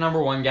not a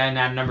number 1 guy,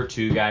 not a number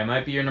 2 guy.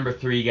 Might be your number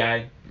 3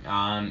 guy.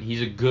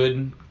 He's a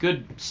good,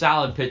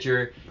 solid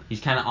pitcher.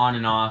 He's kind of on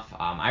and off.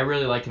 I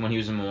really liked him when he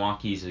was in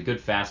Milwaukee. He's a good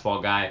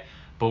fastball guy.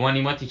 But when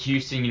he went to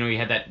Houston, he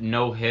had that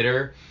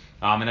no-hitter,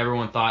 and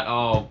everyone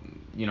thought,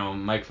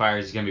 Mike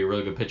Fiers is going to be a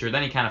really good pitcher.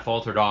 Then he kind of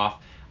faltered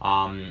off,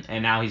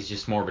 and now he's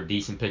just more of a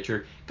decent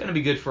pitcher. Going to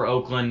be good for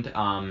Oakland,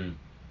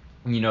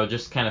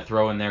 just kind of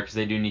throw in there because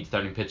they do need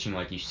starting pitching,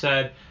 like you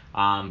said.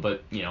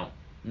 But,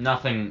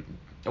 nothing,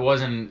 it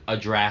wasn't a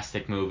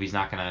drastic move. He's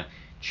not going to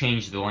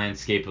change the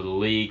landscape of the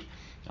league.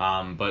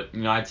 But,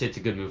 I'd say it's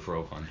a good move for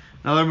Oakland.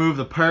 Another move,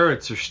 the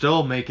Pirates are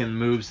still making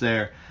moves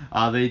there.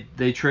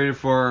 They traded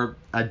for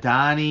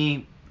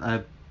Adani,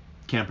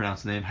 can't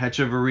pronounce the name,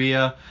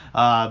 Hechavarria.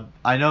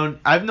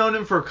 I've known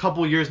him for a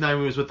couple years now.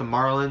 He was with the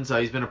Marlins.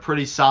 He's been a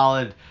pretty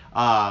solid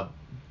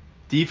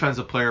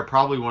defensive player,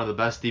 probably one of the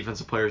best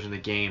defensive players in the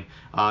game.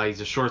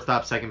 He's a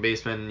shortstop, second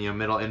baseman,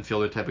 middle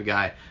infielder type of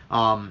guy.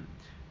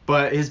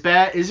 But his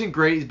bat isn't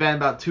great. He's batting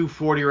about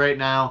 240 right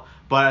now.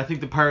 But I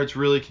think the Pirates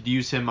really could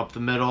use him up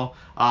the middle.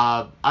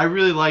 I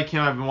really like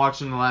him. I've been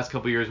watching him the last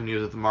couple of years when he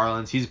was with the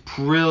Marlins. He's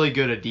really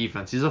good at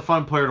defense. He's a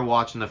fun player to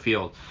watch in the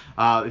field.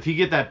 If he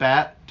get that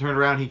bat turned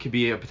around, he could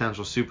be a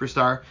potential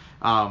superstar.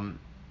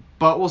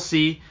 But we'll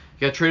see.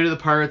 Got traded to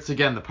the Pirates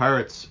again. The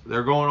Pirates,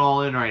 they're going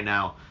all in right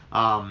now.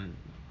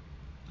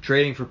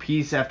 Trading for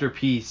piece after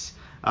piece,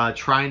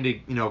 trying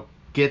to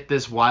get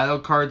this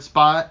wild card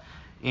spot.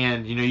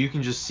 And you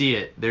can just see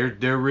it.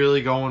 They're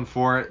really going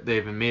for it.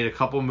 They've made a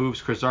couple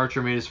moves. Chris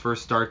Archer made his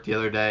first start the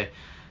other day.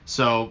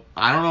 So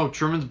I don't know.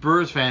 Truman's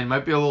Brewers fan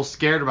might be a little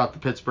scared about the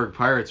Pittsburgh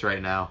Pirates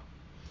right now.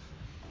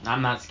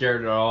 I'm not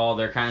scared at all.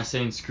 They're kind of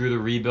saying screw the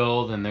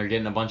rebuild, and they're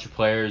getting a bunch of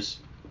players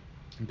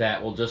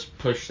that will just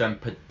push them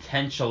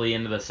potentially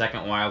into the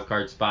second wild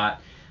card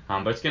spot.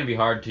 But it's going to be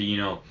hard to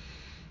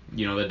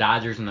the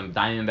Dodgers and the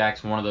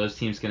Diamondbacks. One of those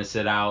teams going to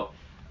sit out.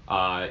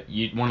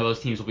 One of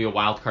those teams will be a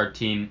wild card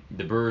team.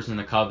 The Brewers and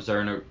the Cubs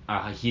are in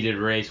a heated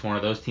race. One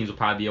of those teams will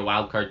probably be a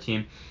wild card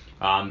team.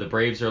 The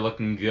Braves are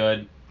looking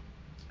good.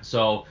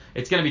 So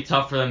it's going to be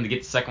tough for them to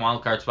get the second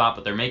wild card spot,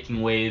 but they're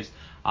making waves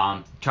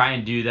to try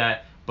and do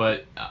that.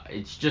 But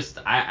it's just,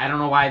 I don't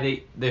know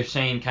why they're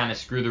saying kind of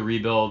screw the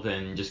rebuild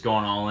and just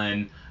going all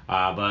in.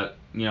 But,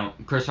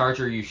 Chris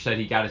Archer, you said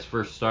he got his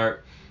first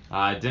start.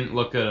 Didn't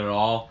look good at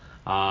all.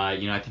 I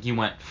think he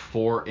went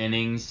 4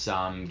 innings,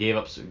 gave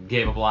up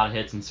a lot of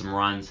hits and some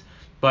runs,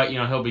 but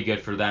he'll be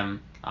good for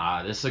them.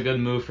 This is a good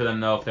move for them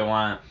though if they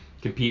want to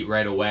compete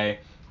right away,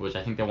 which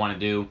I think they want to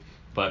do.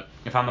 But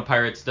if I'm the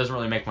Pirates, it doesn't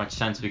really make much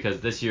sense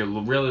because this year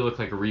really looked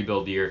like a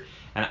rebuild year,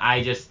 and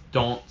I just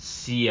don't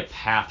see a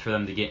path for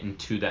them to get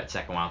into that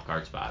second wild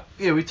card spot.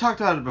 Yeah, we talked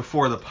about it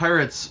before. The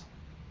Pirates,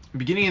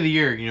 beginning of the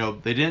year,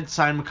 they didn't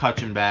sign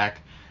McCutchen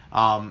back,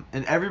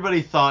 and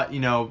everybody thought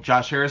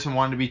Josh Harrison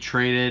wanted to be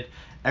traded.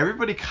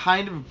 Everybody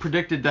kind of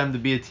predicted them to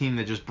be a team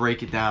that just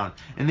break it down.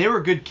 And they were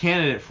a good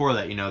candidate for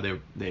that.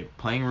 They were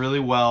playing really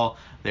well.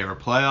 They were a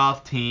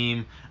playoff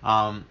team.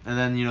 And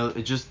then,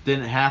 it just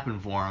didn't happen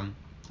for them.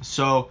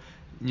 So,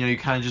 you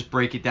kind of just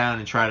break it down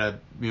and try to,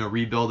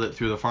 rebuild it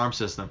through the farm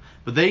system.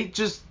 But they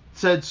just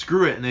said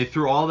screw it, and they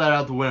threw all that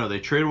out the window. They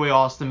traded away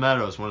Austin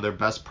Meadows, one of their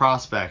best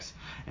prospects.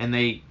 And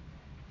they,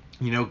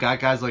 got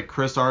guys like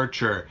Chris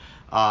Archer,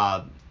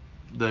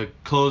 the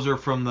closer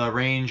from the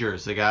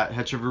Rangers. They got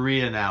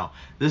Hechavarria now.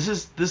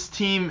 This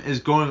team is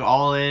going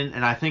all in,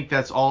 and I think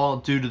that's all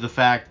due to the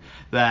fact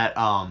that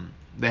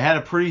they had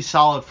a pretty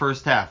solid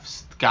first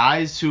half.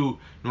 Guys who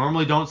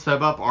normally don't step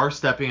up are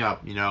stepping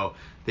up.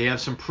 They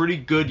have some pretty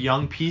good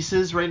young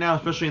pieces right now,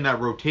 especially in that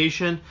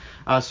rotation.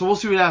 So we'll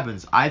see what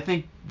happens. I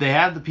think they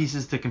have the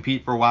pieces to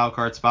compete for a wild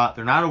card spot.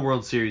 They're not a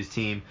World Series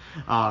team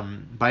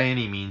by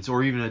any means,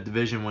 or even a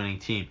division-winning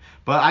team.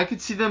 But I could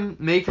see them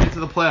making it to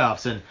the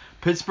playoffs. And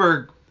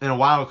Pittsburgh in a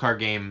wild card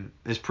game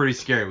is pretty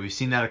scary. We've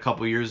seen that a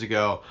couple years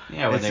ago.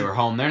 Yeah, when they were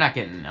home, they're not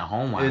getting a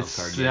home wild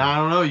card game. I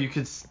don't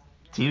know.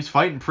 Teams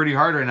fighting pretty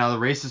hard right now. The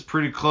race is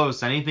pretty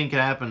close. Anything can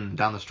happen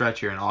down the stretch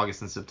here in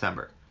August and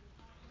September.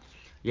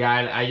 Yeah,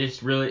 I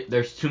just really,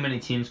 there's too many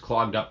teams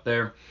clogged up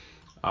there.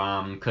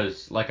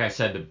 Because, like I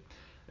said,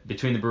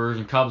 between the Brewers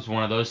and Cubs,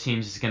 one of those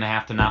teams is going to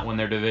have to not win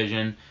their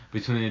division.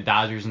 Between the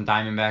Dodgers and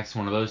Diamondbacks,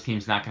 one of those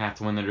teams not going to have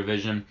to win their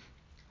division.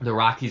 The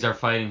Rockies are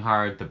fighting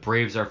hard. The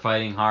Braves are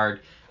fighting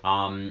hard.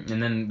 And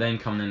then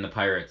coming in the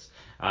Pirates.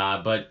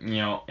 But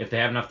if they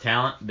have enough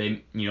talent,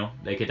 they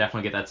could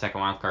definitely get that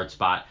second wild card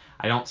spot.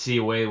 I don't see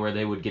a way where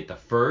they would get the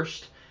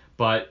first,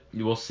 but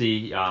we'll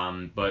see.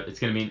 But it's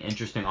going to be an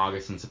interesting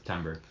August and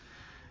September.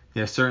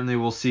 Yeah, certainly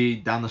we'll see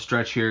down the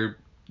stretch here.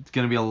 It's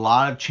going to be a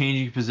lot of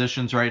changing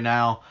positions right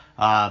now.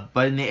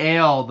 But in the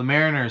AL, the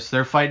Mariners,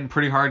 they're fighting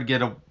pretty hard to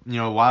get a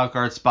wild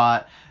card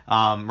spot.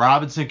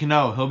 Robinson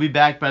Cano, he'll be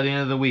back by the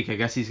end of the week. I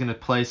guess he's going to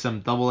play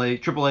some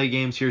Triple A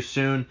games here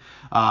soon.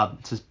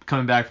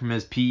 Coming back from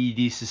his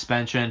PED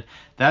suspension.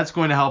 That's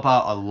going to help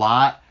out a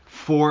lot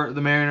for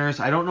the Mariners.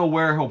 I don't know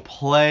where he'll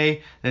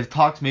play. They've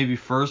talked maybe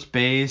first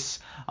base.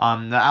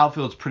 The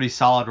outfield's pretty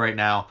solid right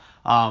now.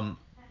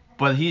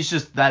 But he's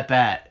just that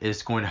bat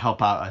is going to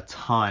help out a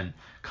ton.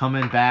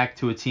 Coming back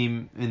to a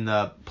team in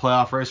the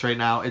playoff race right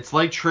now, it's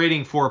like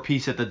trading for a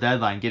piece at the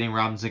deadline, getting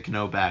Robinson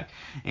Cano back.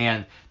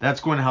 And that's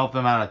going to help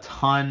them out a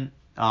ton.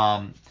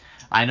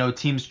 I know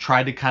teams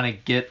tried to kind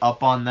of get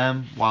up on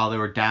them while they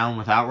were down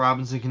without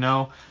Robinson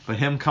Cano, but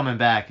him coming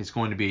back is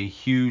going to be a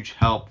huge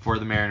help for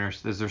the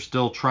Mariners as they're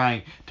still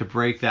trying to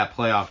break that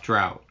playoff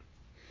drought.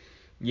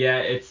 Yeah,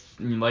 it's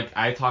like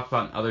I talked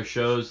about in other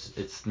shows.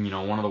 It's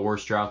one of the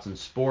worst droughts in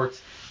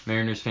sports.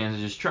 Mariners fans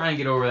are just trying to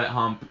get over that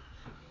hump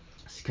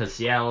because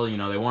Seattle,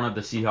 they wanted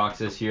the Seahawks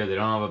this year. They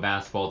don't have a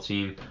basketball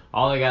team.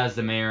 All they got is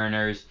the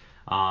Mariners.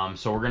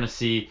 So we're gonna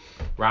see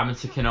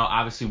Robinson Cano,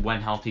 obviously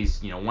when healthy,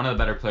 he's one of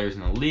the better players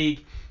in the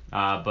league.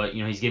 But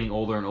he's getting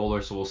older and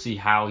older, so we'll see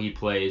how he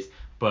plays.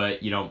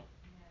 But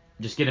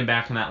just get him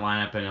back in that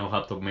lineup and it'll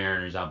help the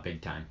Mariners out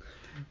big time.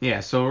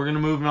 Yeah, so we're going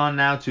to move on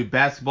now to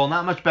basketball.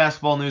 Not much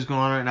basketball news going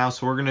on right now,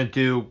 so we're going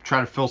to try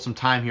to fill some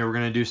time here. We're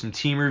going to do some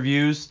team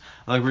reviews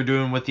like we're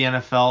doing with the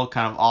NFL,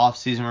 kind of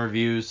off-season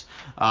reviews.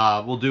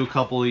 We'll do a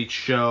couple each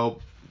show.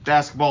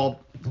 Basketball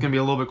is going to be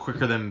a little bit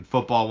quicker than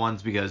football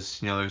ones because,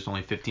 there's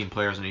only 15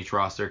 players on each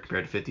roster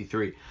compared to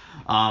 53.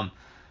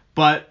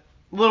 But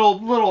little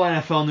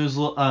NFL news,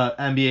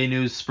 NBA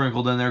news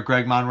sprinkled in there.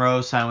 Greg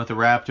Monroe signed with the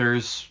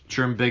Raptors.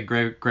 Sure, I'm a big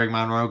Greg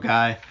Monroe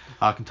guy.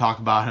 Can talk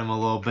about him a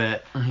little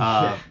bit.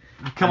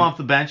 Come off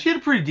the bench. He had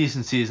a pretty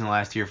decent season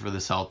last year for the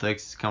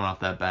Celtics, coming off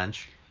that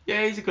bench.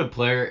 Yeah, he's a good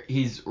player.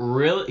 He's a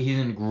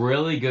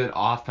really good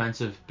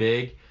offensive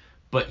big,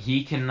 but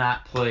he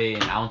cannot play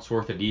an ounce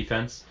worth of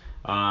defense.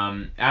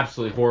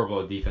 Absolutely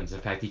horrible at defense. In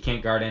fact, he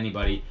can't guard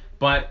anybody.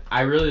 But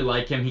I really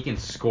like him. He can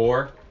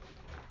score.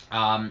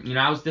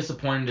 I was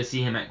disappointed to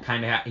see him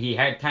he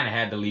had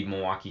to leave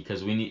Milwaukee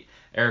because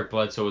Eric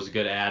Bledsoe was a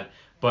good ad.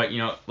 But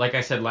like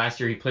I said last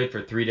year, he played for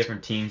 3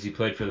 different teams. He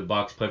played for the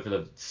Bucks, played for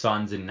the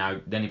Suns, and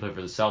then he played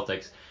for the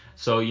Celtics.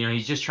 So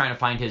he's just trying to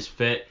find his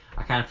fit.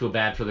 I kind of feel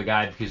bad for the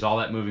guy because all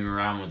that moving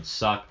around would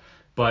suck.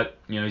 But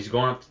he's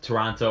going up to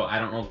Toronto. I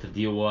don't know what the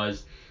deal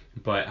was,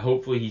 but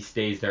hopefully he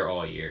stays there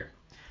all year.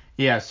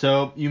 Yeah,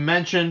 so you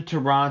mentioned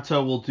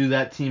Toronto. We'll do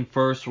that team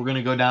first. We're going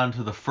to go down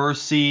to the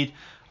first seed.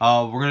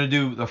 We're going to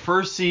do the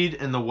first seed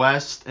in the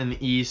West and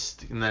the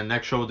East, and then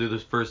next show we'll do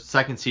the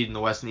second seed in the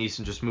West and East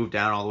and just move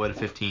down all the way to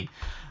 15.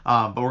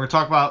 But we're going to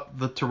talk about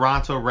the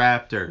Toronto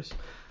Raptors.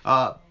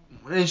 An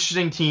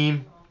interesting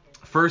team.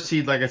 First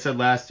seed, like I said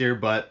last year,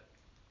 but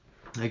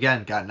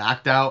again, got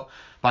knocked out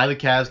by the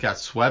Cavs, got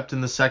swept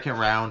in the second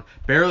round,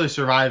 barely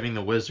surviving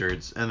the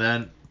Wizards, and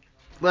then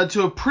led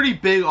to a pretty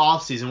big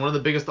offseason, one of the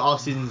biggest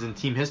offseasons in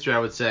team history, I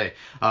would say.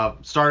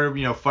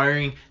 Started,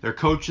 firing their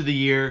coach of the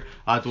year,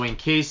 Dwayne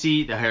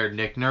Casey. They hired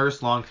Nick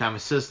Nurse, longtime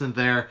assistant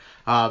there.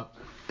 And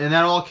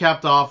that all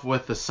capped off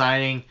with the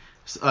signing,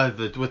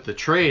 with the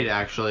trade,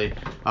 actually,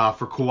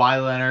 for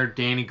Kawhi Leonard,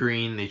 Danny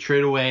Green. They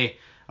trade away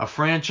a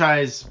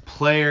franchise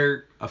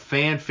player, a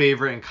fan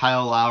favorite, and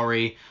Kyle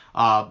Lowry.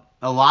 A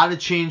lot of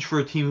change for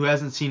a team who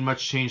hasn't seen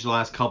much change the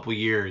last couple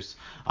years.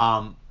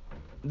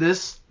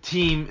 This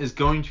team is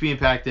going to be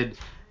impacted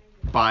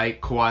by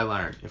Kawhi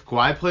Leonard. If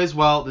Kawhi plays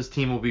well, this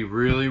team will be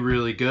really,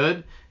 really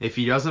good. If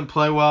he doesn't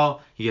play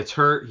well, he gets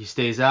hurt, he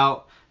stays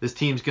out, this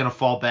team's going to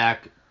fall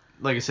back.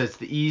 Like I said, it's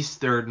the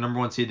East. They're number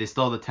 1 seed. They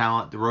still have the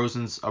talent.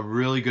 DeRozan's a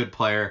really good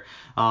player.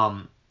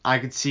 I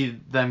could see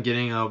them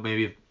getting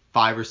maybe a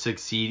 5 or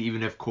 6 seed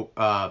even if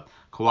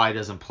Kawhi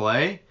doesn't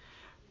play.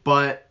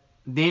 But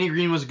Danny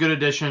Green was a good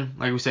addition.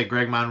 Like we said,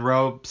 Greg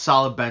Monroe,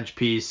 solid bench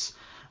piece.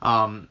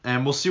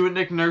 And we'll see what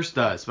Nick Nurse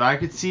does. But I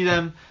could see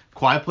them.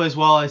 Kawhi plays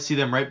well. I see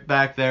them right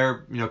back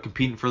there,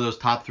 competing for those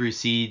top 3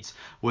 seeds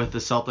with the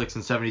Celtics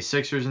and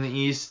 76ers in the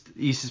East.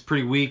 The East is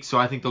pretty weak, so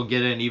I think they'll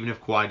get in even if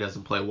Kawhi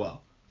doesn't play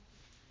well.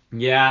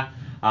 Yeah,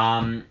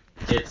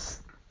 it's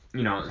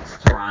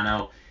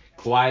Toronto.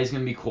 Kawhi is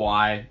going to be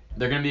Kawhi.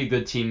 They're going to be a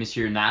good team this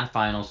year, not a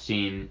finals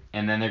team,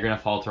 and then they're going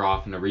to falter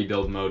off into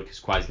rebuild mode because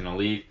Kawhi's going to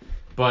leave.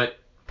 But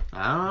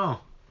I don't know.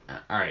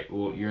 All right,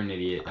 well, you're an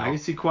idiot. I can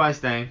see Kawhi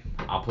staying.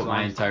 I'll put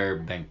my entire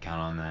bank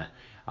account on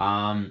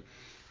that.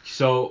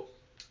 So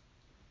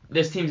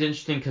this team's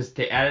interesting because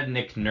they added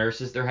Nick Nurse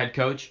as their head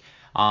coach.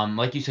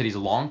 Like you said, he's a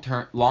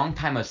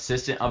long-time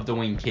assistant of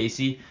Dwayne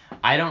Casey.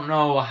 I don't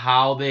know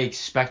how they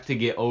expect to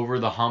get over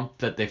the hump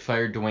that they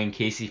fired Dwayne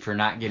Casey for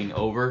not getting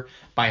over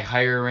by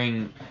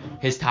hiring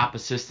his top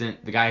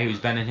assistant, the guy who's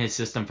been in his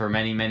system for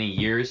many, many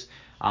years.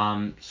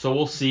 So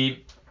we'll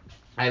see.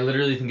 I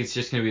literally think it's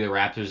just going to be the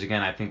Raptors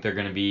again. I think they're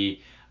going to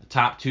be a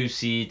top 2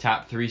 seed,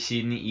 top 3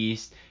 seed in the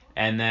East,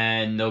 and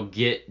then they'll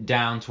get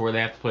down to where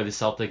they have to play the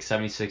Celtics,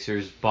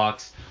 76ers,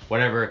 Bucks,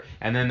 whatever,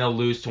 and then they'll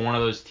lose to one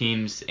of those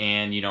teams,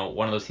 and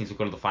one of those teams will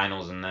go to the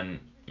finals, and then,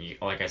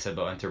 like I said,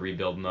 they'll enter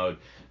rebuild mode.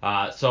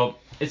 So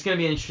it's going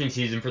to be an interesting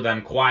season for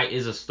them. Kawhi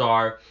is a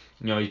star.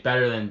 He's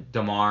better than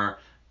DeMar,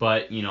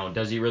 but,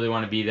 does he really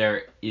want to be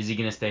there? Is he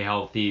going to stay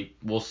healthy?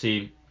 We'll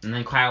see. And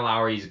then Kyle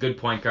Lowry, he's a good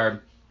point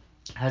guard.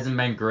 Hasn't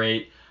been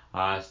great.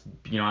 I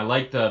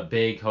like the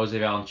big Jose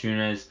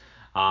Valanciunas.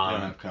 They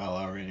don't have Kyle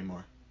Lowry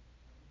anymore.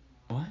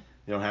 What?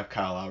 They don't have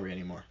Kyle Lowry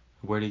anymore.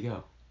 Where'd he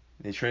go?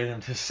 They traded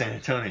him to San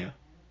Antonio.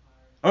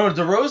 Oh,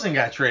 DeRozan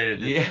got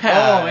traded. Yeah.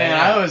 Oh, man,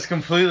 yeah. I was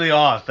completely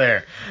off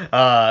there.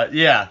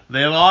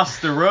 They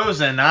lost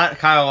DeRozan, not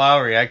Kyle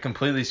Lowry. I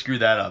completely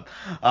screwed that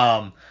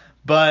up.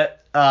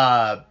 But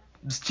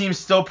this team's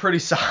still pretty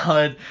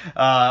solid.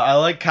 I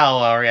like Kyle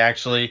Lowry,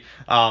 actually.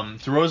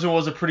 DeRozan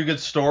was a pretty good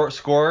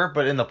scorer,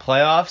 but in the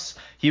playoffs,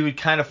 he would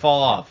kind of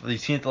fall off. We've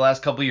seen it the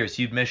last couple of years.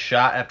 He'd miss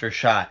shot after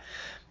shot.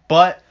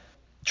 But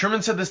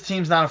Truman said this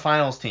team's not a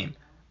finals team.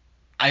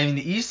 I mean,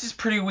 the East is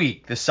pretty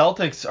weak. The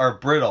Celtics are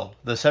brittle.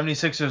 The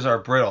 76ers are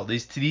brittle.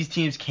 These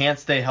teams can't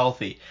stay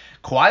healthy.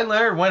 Kawhi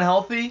Leonard, when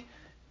healthy,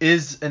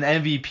 is an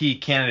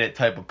MVP candidate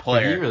type of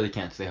player. But he really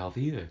can't stay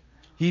healthy either.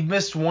 He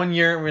missed 1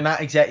 year. We're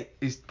not exact.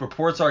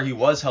 Reports are he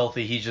was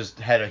healthy. He just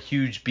had a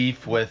huge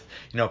beef with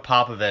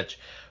Popovich.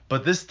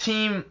 But this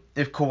team,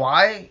 if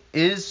Kawhi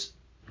is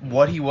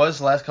what he was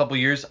the last couple of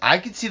years, I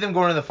could see them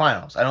going to the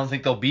finals. I don't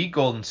think they'll beat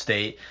Golden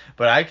State,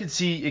 but I could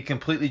see it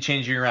completely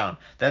changing around.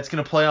 That's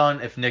going to play on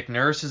if Nick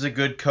Nurse is a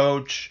good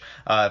coach,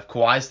 if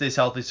Kawhi stays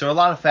healthy. So a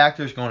lot of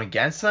factors going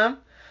against them,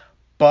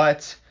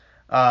 but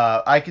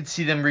I could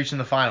see them reaching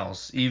the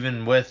finals,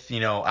 even with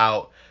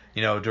out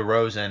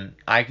DeRozan.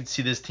 I could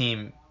see this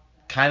team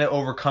kind of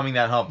overcoming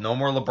that hump. No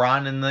more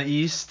LeBron in the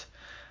East,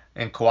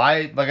 and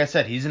Kawhi, like I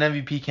said, he's an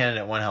MVP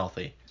candidate when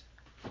healthy.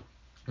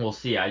 We'll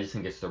see. I just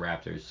think it's the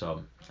Raptors,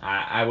 so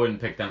I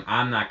wouldn't pick them.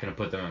 I'm not going to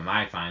put them in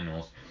my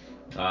finals,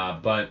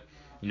 but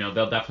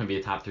they'll definitely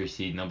be a top 3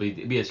 seed, and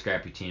they'll be a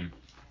scrappy team.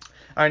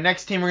 All right,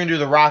 next team we're going to do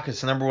the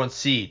Rockets, the number 1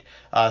 seed.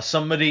 A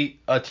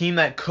team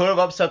that could have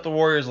upset the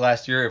Warriors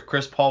last year if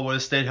Chris Paul would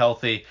have stayed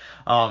healthy.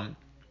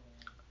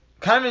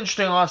 Kind of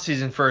interesting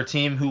offseason for a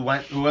team who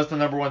was the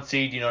number 1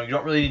 seed. You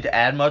don't really need to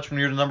add much when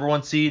you're the number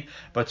 1 seed,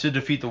 but to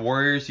defeat the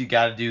Warriors, you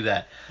got to do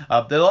that.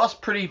 They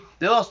lost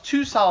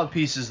 2 solid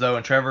pieces though,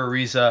 in Trevor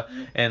Ariza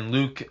and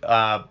Luke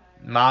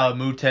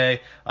Malamute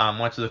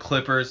went to the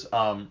Clippers.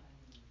 So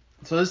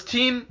this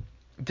team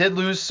did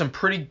lose some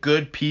pretty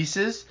good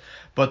pieces,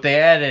 but they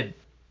added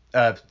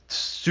a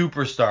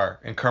superstar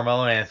in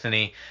Carmelo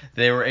Anthony.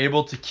 They were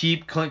able to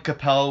keep Clint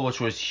Capella, which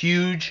was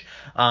huge.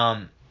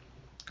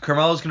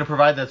 Carmelo's going to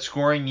provide that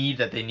scoring need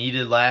that they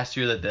needed last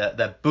year,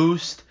 that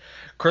boost.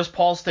 Chris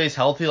Paul stays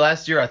healthy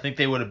last year, I think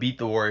they would have beat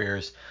the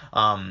Warriors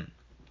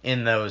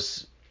in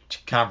those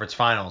conference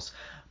finals.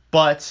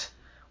 But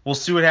we'll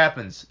see what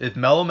happens. If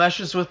Melo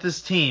meshes with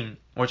this team,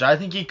 which I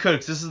think he could,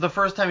 because this is the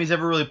first time he's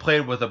ever really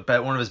played with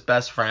one of his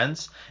best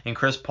friends in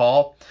Chris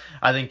Paul,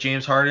 I think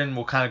James Harden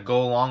will kind of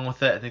go along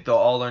with it. I think they'll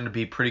all learn to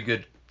be pretty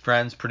good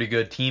friends, pretty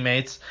good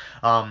teammates.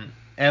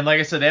 And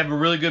like I said, they have a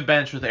really good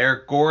bench with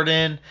Eric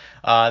Gordon.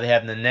 They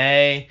have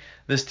Nene.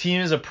 This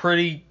team is a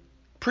pretty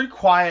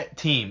quiet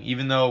team,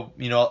 even though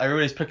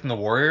everybody's picking the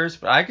Warriors.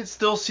 But I could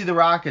still see the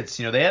Rockets.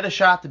 They had a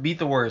shot to beat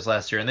the Warriors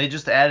last year, and they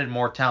just added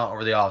more talent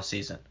over the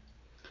offseason.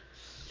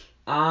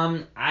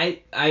 I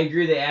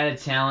agree they added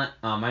talent.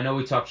 I know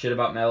we talk shit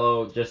about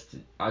Melo just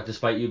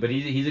despite you, but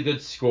he's a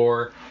good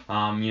scorer.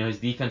 His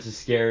defense is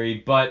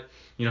scary, but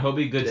he'll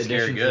be a good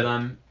addition for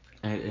them.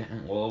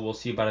 Well, we'll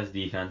see about his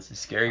defense. It's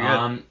scary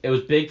good. It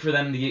was big for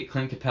them to get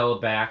Clint Capella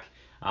back,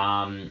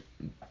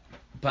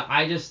 but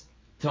I just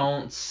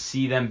don't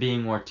see them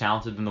being more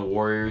talented than the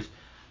Warriors.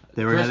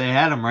 They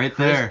had him right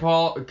there.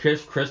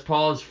 Chris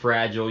Paul is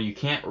fragile. You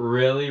can't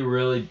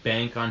really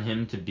bank on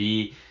him to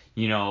be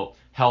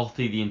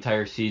healthy the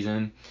entire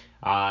season.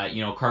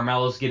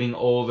 Carmelo's getting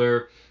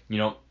older.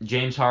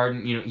 James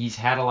Harden. He's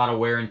had a lot of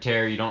wear and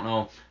tear. You don't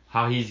know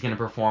how he's going to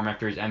perform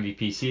after his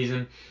MVP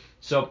season.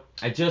 So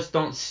I just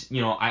don't,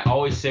 I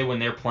always say when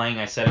they're playing,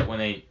 I said it when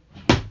they,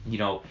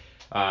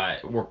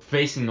 were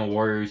facing the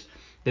Warriors,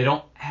 they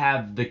don't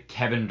have the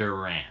Kevin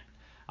Durant.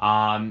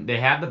 They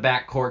have the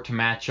backcourt to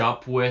match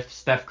up with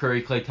Steph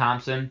Curry, Klay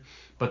Thompson,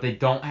 but they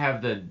don't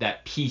have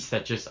that piece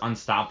that's just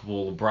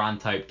unstoppable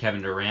LeBron type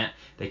Kevin Durant.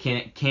 They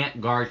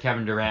can't guard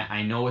Kevin Durant.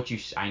 I know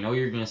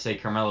you're gonna say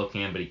Carmelo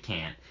can, but he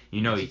can't.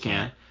 He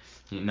can't.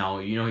 No,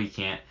 he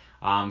can't.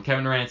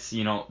 Kevin Durant's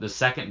the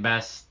second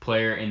best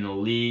player in the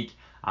league.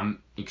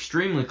 I'm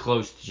extremely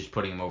close to just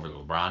putting him over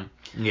LeBron.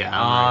 Yeah,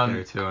 I'm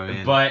right there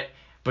too.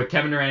 But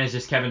Kevin Durant is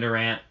just Kevin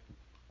Durant.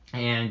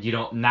 And,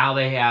 now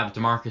they have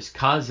DeMarcus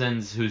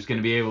Cousins, who's going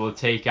to be able to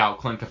take out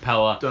Clint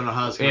Capella Don't know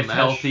how it's going if to mesh.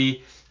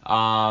 healthy.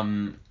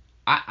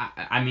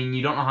 I mean,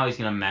 you don't know how he's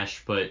going to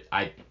mesh, but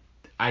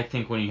I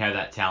think when you have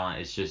that talent,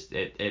 it's just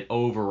it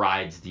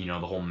overrides the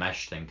whole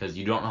mesh thing, because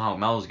you don't know how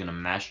Melo's going to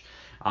mesh.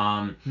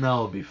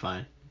 Melo will be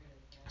fine.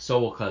 So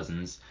will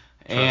Cousins.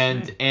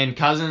 Trust me. And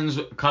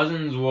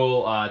Cousins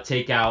will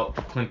take out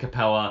Clint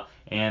Capella,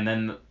 and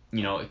then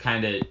it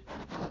kind of,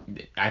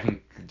 I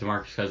think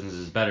DeMarcus Cousins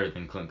is better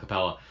than Clint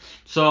Capella.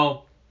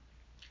 So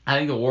I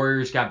think the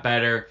Warriors got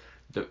better,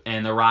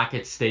 and the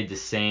Rockets stayed the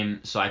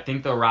same. So I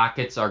think the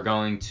Rockets are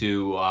going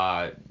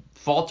to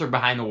falter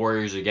behind the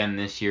Warriors again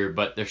this year,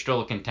 but they're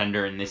still a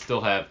contender, and they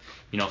still have,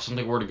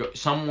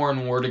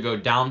 someone were to go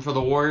down for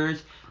the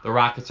Warriors, the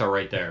Rockets are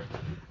right there.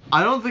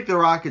 I don't think the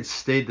Rockets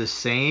stayed the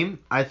same.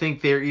 I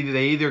think they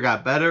either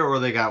got better or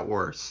they got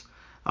worse.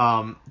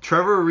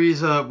 Trevor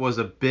Ariza was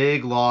a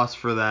big loss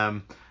for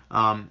them.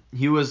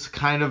 He was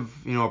kind of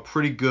a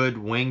pretty good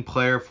wing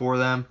player for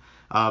them.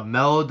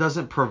 Melo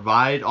doesn't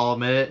provide, I'll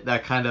admit it,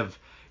 that kind of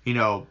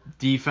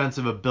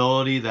defensive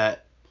ability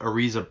that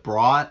Ariza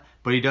brought,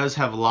 but he does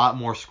have a lot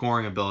more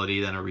scoring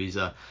ability than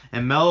Ariza.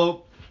 And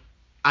Melo,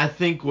 I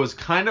think, was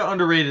kind of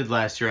underrated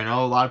last year. I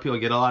know a lot of people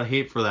get a lot of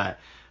hate for that,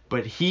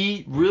 but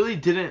he really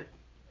didn't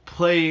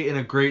play in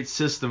a great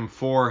system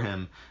for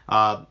him.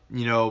 I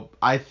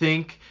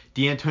think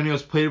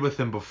D'Antonio's played with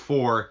him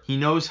before. He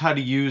knows how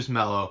to use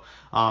Melo.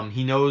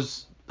 He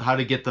knows how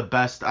to get the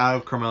best out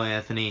of Carmelo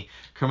Anthony.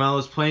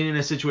 Carmelo's playing in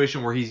a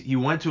situation where he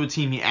went to a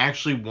team he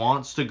actually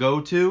wants to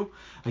go to.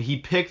 He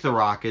picked the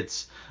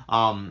Rockets.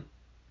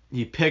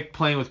 He picked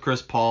playing with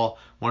Chris Paul,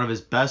 one of his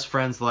best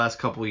friends the last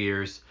couple of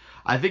years.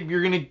 I think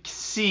you're going to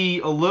see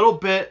a little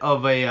bit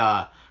of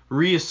a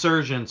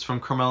resurgence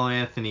from Carmelo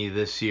Anthony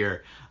this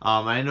year.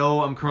 I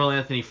know I'm a Carmelo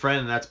Anthony fan,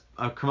 and that's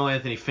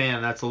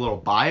a little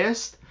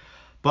biased,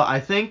 but I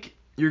think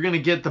you're going to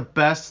get the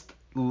best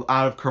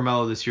out of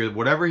Carmelo this year.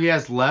 Whatever he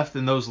has left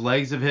in those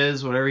legs of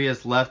his, whatever he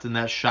has left in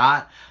that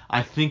shot,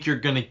 I think you're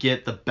going to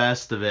get the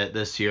best of it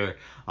this year.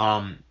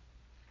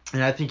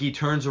 And I think he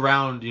turns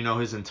around,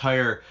 his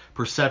entire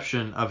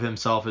perception of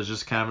himself as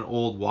just kind of an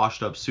old,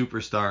 washed-up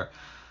superstar.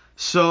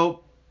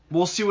 So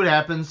we'll see what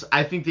happens.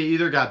 I think they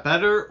either got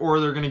better or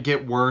they're going to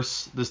get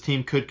worse. This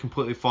team could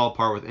completely fall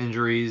apart with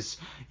injuries.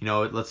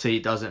 Let's say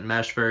it doesn't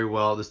mesh very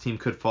well. This team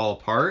could fall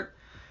apart.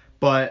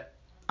 But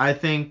I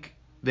think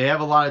they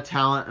have a lot of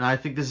talent, and I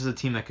think this is a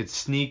team that could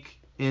sneak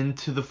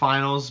into the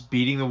finals,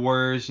 beating the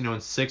Warriors,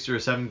 in 6 or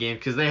 7 games,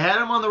 because they had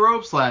them on the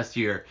ropes last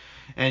year.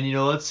 And,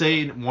 let's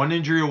say one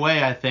injury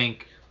away, I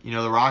think,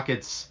 the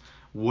Rockets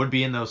would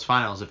be in those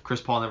finals if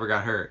Chris Paul never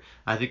got hurt.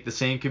 I think the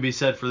same could be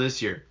said for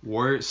this year.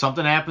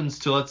 Something happens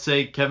to, let's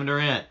say, Kevin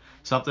Durant.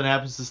 Something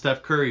happens to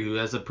Steph Curry, who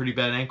has a pretty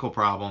bad ankle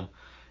problem.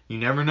 You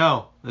never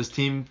know. This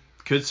team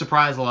could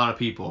surprise a lot of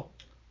people.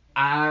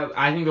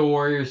 I think the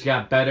Warriors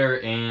got better,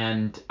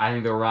 and I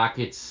think the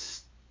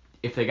Rockets,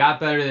 if they got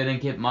better, they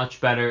didn't get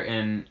much better,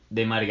 and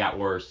they might have got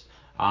worse.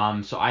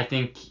 So I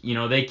think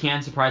they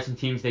can surprise some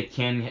teams. They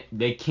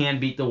can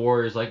beat the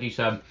Warriors, like you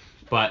said,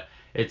 but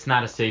it's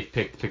not a safe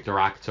pick to pick the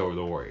Rockets over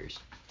the Warriors.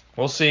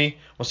 We'll see.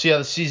 We'll see how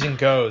the season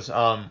goes.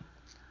 Now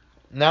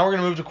we're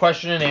gonna move to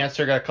question and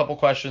answer. Got a couple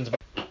questions.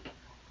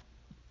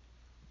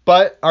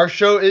 But our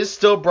show is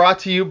still brought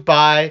to you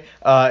by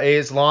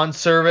A's Lawn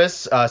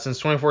Service. Since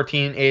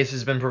 2014, A's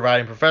has been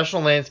providing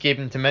professional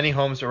landscaping to many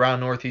homes around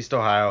Northeast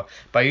Ohio.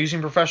 By using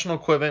professional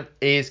equipment,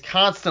 A's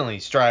constantly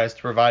strives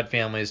to provide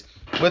families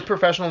with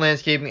professional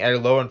landscaping at a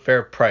low and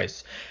fair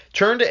price.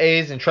 Turn to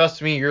A's and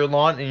trust me, your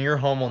lawn and your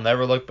home will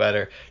never look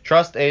better.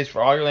 Trust A's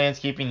for all your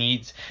landscaping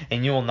needs,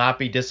 and you will not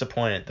be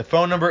disappointed. The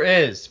phone number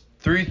is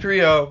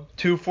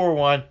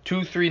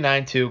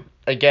 330-241-2392.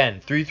 Again,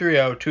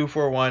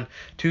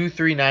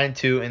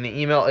 330-241-2392, and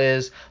the email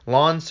is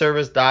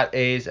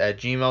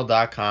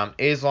lawnservice.a's@gmail.com.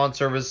 A's Lawn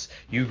Service,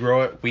 you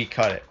grow it, we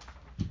cut it.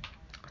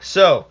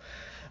 So,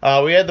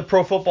 we had the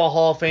Pro Football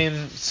Hall of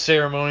Fame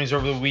ceremonies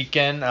over the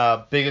weekend.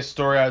 Biggest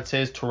story I would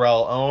say is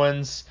Terrell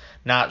Owens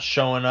not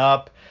showing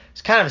up.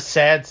 It's kind of a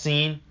sad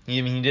scene.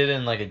 He did it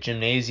in like a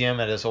gymnasium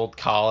at his old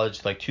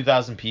college, like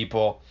 2,000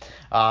 people.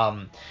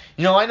 I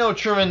know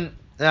Truman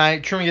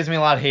gives me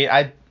a lot of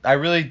hate. I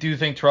really do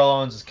think Terrell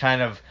Owens has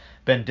kind of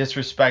been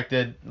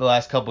disrespected the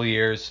last couple of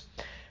years,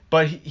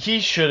 but he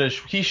should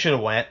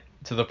have went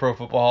to the Pro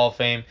Football Hall of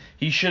Fame.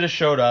 He should have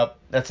showed up.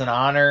 That's an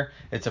honor.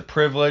 It's a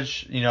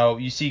privilege.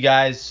 You see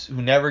guys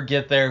who never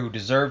get there, who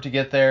deserve to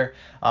get there,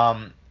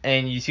 and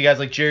you see guys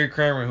like Jerry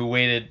Kramer who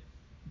waited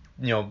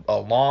a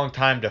long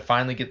time to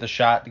finally get the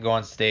shot to go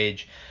on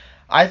stage.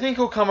 I think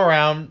he'll come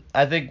around.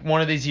 I think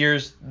one of these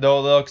years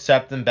they'll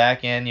accept him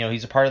back in.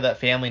 He's a part of that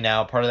family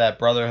now, part of that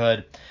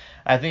brotherhood.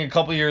 I think a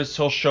couple of years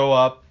he'll show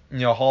up.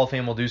 Hall of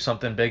Fame will do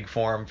something big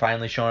for him,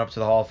 finally showing up to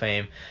the Hall of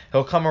Fame.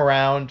 He'll come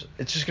around.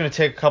 It's just going to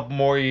take a couple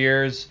more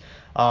years.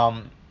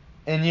 And,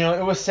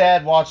 it was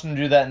sad watching him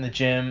do that in the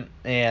gym.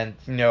 And,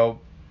 I don't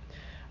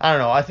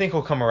know. I think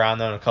he'll come around,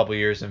 though, in a couple of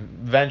years and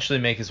eventually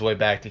make his way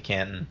back to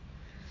Canton.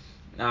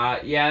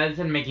 Yeah, that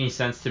didn't make any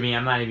sense to me.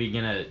 I'm not even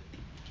going to...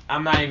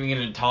 I'm not even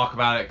gonna talk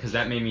about it because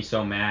that made me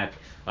so mad.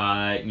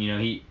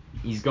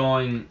 He's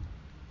going.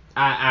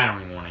 I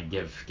don't even want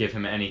to give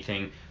him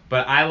anything.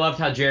 But I loved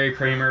how Jerry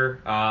Kramer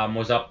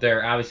was up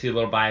there. Obviously a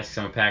little biased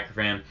because I'm a Packer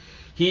fan.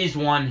 He's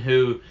one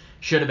who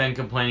should have been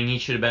complaining. He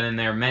should have been in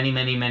there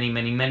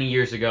many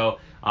years ago.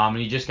 And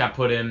he just got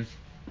put in.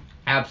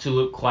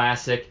 Absolute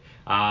classic.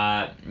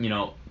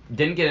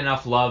 Didn't get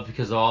enough love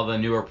because of all the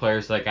newer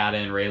players that got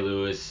in. Ray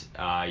Lewis,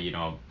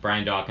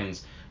 Brian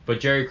Dawkins. But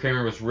Jerry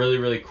Kramer was really,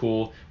 really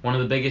cool. One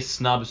of the biggest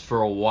snubs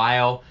for a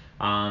while.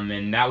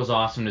 And that was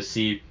awesome to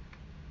see.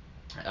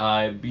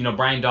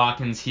 Brian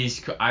Dawkins,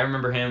 I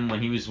remember him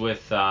when he was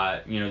with,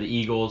 the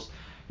Eagles.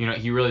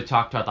 He really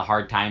talked about the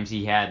hard times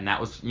he had, and that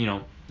was,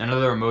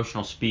 another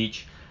emotional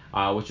speech,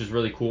 which was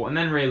really cool. And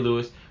then Ray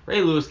Lewis.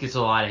 Ray Lewis gets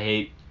a lot of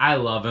hate. I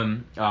love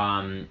him.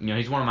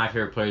 He's one of my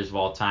favorite players of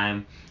all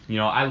time.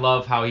 I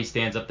love how he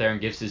stands up there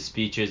and gives his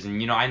speeches,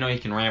 and, I know he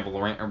can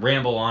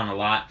ramble on a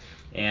lot,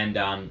 and,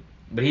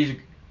 but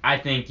I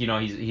think,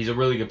 he's a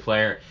really good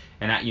player,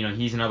 and,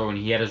 he's another one.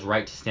 He had his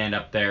right to stand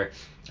up there.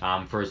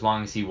 For as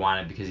long as he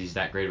wanted because he's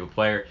that great of a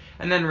player.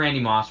 And then Randy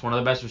Moss, one of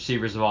the best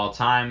receivers of all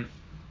time,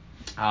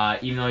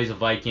 even though he's a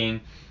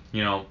Viking,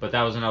 but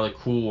that was another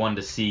cool one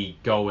to see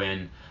go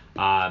in.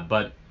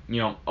 But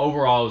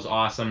overall it was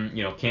awesome.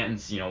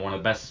 Canton's, one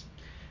of the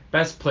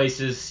best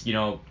places,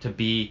 to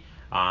be.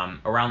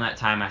 Around that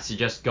time, I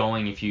suggest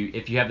going if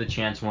you have the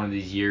chance one of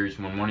these years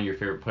when one of your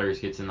favorite players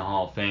gets in the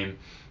Hall of Fame,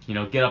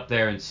 get up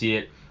there and see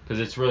it because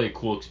it's really a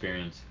cool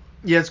experience.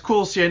 Yeah, it's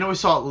cool to see. I know we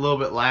saw it a little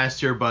bit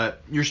last year,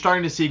 but you're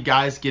starting to see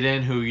guys get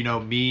in who,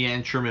 me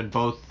and Truman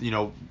both,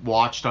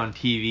 watched on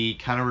TV,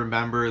 kind of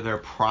remember their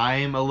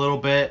prime a little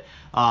bit.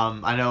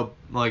 I know,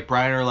 like,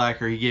 Brian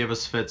Urlacher, he gave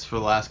us fits for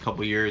the last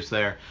couple years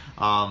there.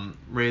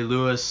 Ray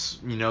Lewis,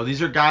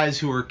 these are guys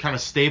who were kind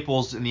of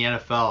staples in the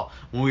NFL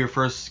when we were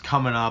first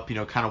coming up,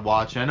 kind of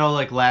watching. I know,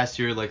 like, last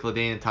year, like,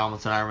 LaDainian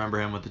Tomlinson, I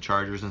remember him with the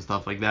Chargers and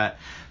stuff like that.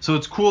 So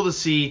it's cool to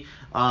see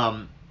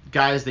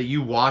guys that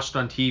you watched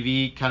on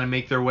TV kind of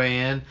make their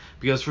way in,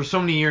 because for so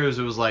many years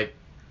it was like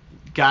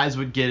guys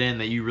would get in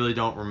that you really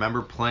don't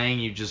remember playing,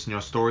 you just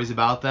stories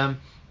about them,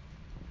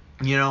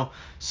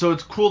 so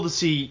it's cool to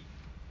see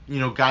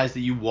guys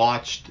that you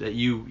watched, that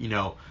you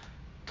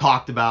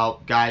talked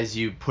about, guys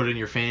you put in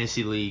your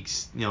fantasy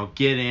leagues,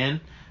 get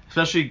in,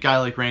 especially a guy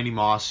like Randy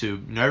Moss,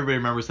 who everybody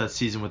remembers that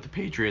season with the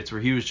Patriots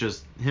where he was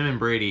just him and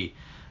Brady.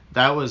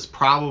 That was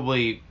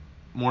probably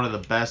one of the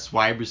best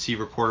wide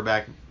receiver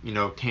quarterback,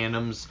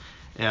 tandems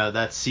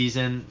that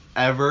season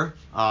ever.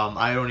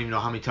 I don't even know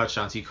how many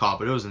touchdowns he caught,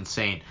 but it was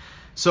insane.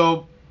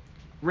 So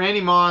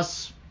Randy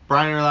Moss,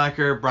 Brian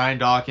Urlacher, Brian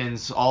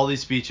Dawkins, all these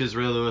speeches,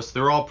 Ray Lewis,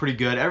 they're all pretty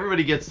good.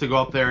 Everybody gets to go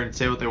up there and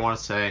say what they want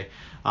to say.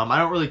 I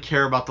don't really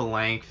care about the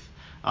length.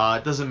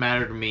 It doesn't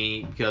matter to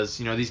me because,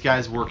 these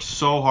guys work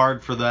so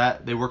hard for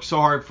that. They work so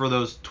hard for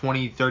those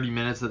 20, 30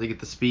 minutes that they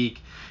get to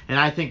speak. And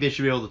I think they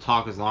should be able to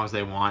talk as long as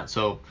they want.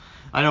 So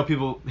I know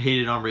people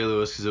hated on Ray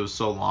Lewis because it was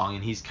so long,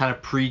 and he's kind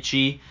of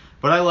preachy.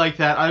 But I like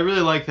that. I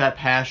really like that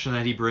passion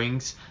that he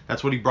brings.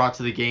 That's what he brought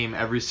to the game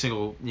every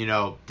single,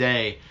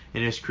 day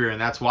in his career,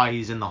 and that's why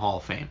he's in the Hall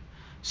of Fame.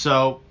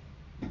 So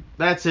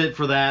that's it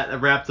for that. It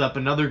wrapped up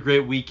another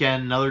great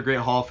weekend, another great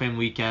Hall of Fame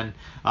weekend.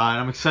 And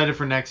I'm excited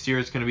for next year.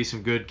 It's going to be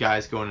some good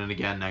guys going in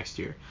again next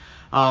year.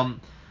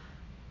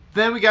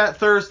 Then we got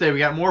Thursday. We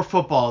got more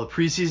football, the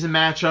preseason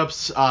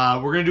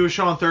matchups. We're going to do a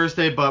show on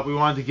Thursday, but we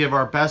wanted to give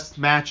our best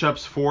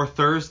matchups for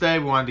Thursday.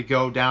 We wanted to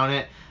go down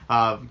it.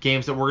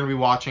 Games that we're going to be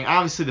watching.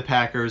 Obviously, the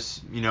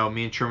Packers, me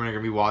and Truman are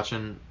going to be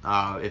watching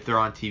if they're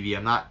on TV.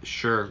 I'm not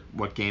sure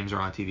what games are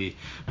on TV.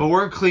 But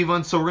we're in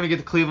Cleveland, so we're going to get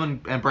the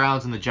Cleveland and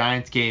Browns and the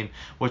Giants game,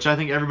 which I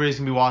think everybody's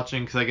going to be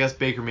watching because I guess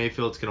Baker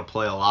Mayfield's going to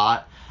play a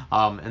lot.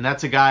 And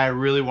that's a guy I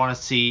really want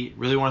to see.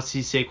 Really want to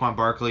see Saquon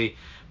Barkley.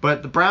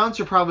 But the Browns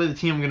are probably the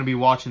team I'm going to be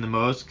watching the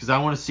most because I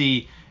want to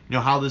see,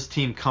 how this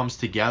team comes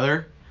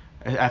together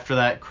after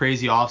that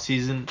crazy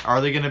offseason. Are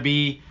they going to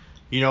be,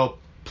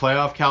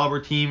 playoff caliber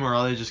team, or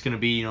are they just going to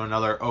be,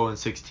 another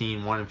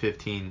 0-16,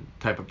 1-15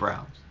 type of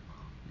Browns?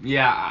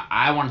 Yeah,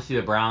 I want to see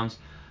the Browns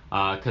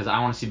because I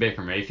want to see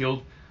Baker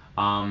Mayfield.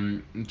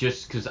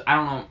 Just because I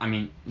don't know. I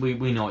mean,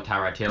 we know what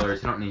Tyrod Taylor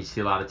is. I don't need to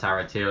see a lot of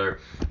Tyrod Taylor,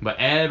 but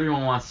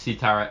everyone wants to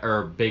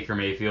see Baker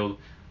Mayfield.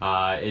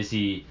 Is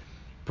he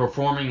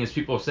performing as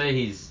people say?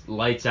 He's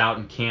lights out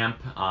in camp,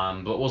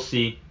 but we'll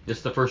see. This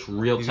is the first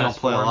real He's test going to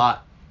play for him. a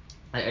lot.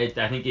 I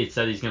think it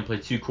said he's going to play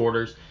 2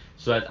 quarters,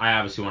 so I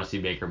obviously want to see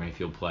Baker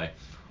Mayfield play.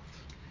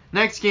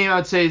 Next game I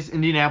would say is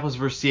Indianapolis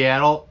versus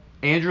Seattle.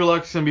 Andrew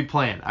Luck's going to be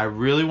playing. I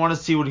really want to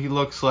see what he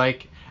looks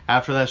like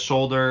after that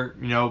shoulder,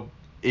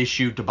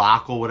 issue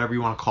debacle, whatever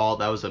you want to call it.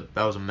 That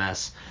was a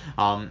mess.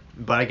 But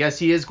I guess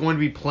he is going to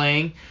be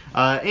playing.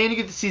 And you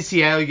get to see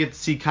Seattle. You get to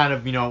see kind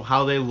of,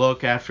 how they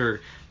look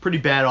after pretty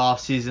bad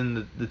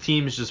offseason. The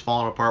team is just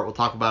falling apart. We'll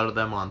talk about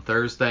them on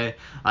Thursday.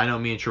 I know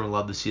me and Truman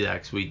love to see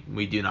that because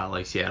we do not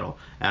like Seattle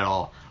at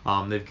all.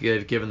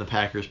 They've given the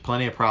Packers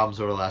plenty of problems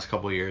over the last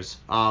couple of years.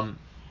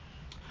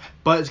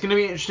 But it's going to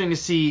be interesting to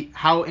see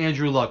how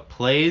Andrew Luck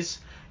plays.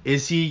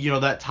 Is he,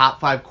 that top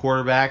 5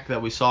 quarterback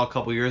that we saw a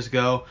couple years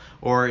ago,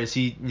 or is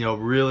he,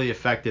 really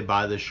affected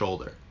by the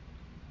shoulder?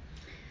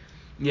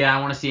 Yeah,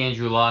 I want to see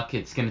Andrew Luck.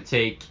 It's gonna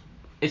take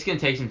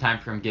some time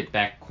for him to get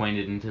back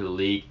acquainted into the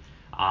league,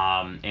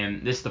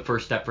 and this is the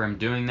first step for him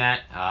doing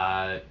that.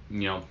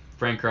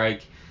 Frank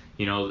Reich,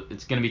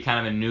 it's gonna be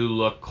kind of a new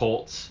look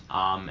Colts,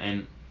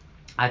 and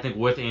I think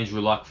with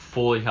Andrew Luck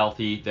fully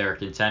healthy, they're a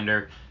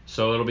contender.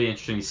 So it'll be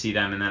interesting to see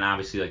them, and then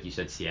obviously, like you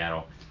said,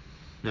 Seattle.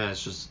 Yeah,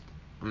 it's just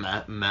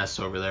a mess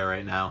over there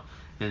right now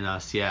in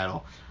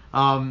Seattle.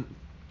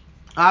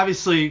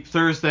 Obviously,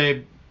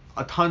 Thursday,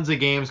 tons of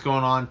games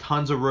going on,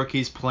 tons of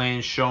rookies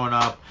playing, showing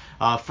up.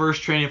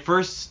 First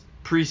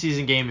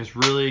preseason game is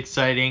really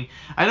exciting.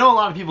 I know a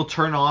lot of people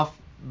turn off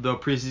the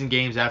preseason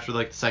games after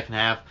the second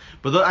half,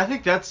 but I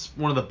think that's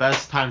one of the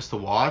best times to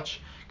watch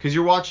because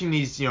you're watching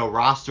these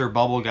roster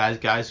bubble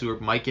guys who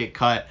might get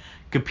cut,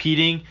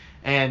 competing,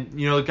 and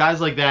guys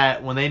like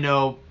that when they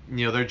know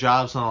their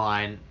job's on the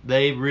line,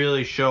 they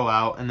really show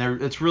out, and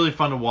it's really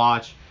fun to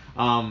watch.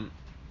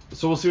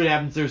 So we'll see what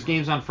happens. There's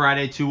games on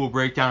Friday too. We'll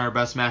break down our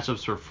best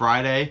matchups for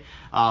Friday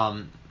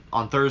on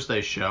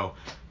Thursday's show.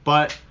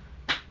 But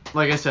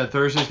like I said,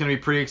 Thursday's going to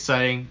be pretty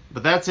exciting.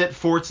 But that's it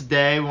for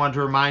today. We wanted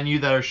to remind you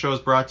that our show is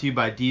brought to you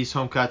by D's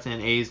Home Cuts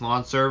and A's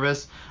Lawn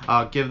Service.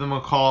 Give them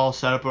a call,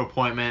 set up an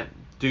appointment,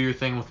 do your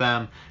thing with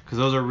them, because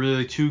those are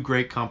really 2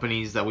 great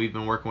companies that we've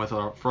been working with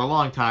for a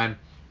long time.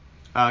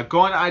 Go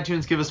on to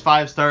iTunes, give us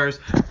 5 stars,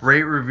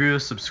 rate, review,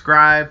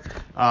 subscribe.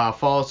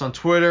 Follow us on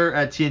Twitter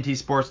at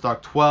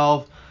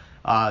TNTSportsDoc12.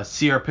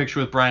 See our picture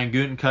with Brian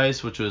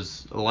Gutenkais, which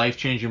was a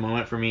life-changing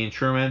moment for me and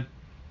Truman.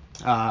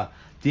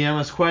 DM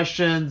us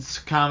questions,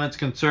 comments,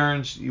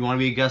 concerns. You want to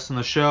be a guest on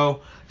the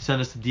show,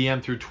 send us a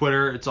DM through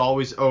Twitter. It's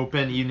always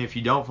open, even if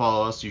you don't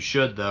follow us. You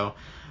should, though.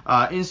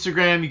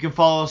 Instagram, you can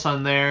follow us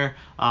on there.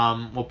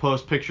 We'll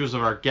post pictures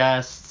of our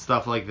guests,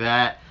 stuff like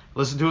that.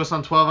 Listen to us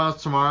on 12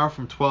 Ounce tomorrow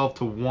from 12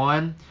 to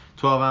 1,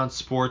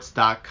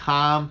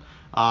 12ouncesports.com.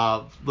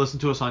 Listen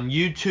to us on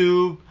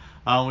YouTube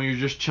when you're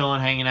just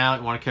chilling, hanging out,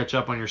 you want to catch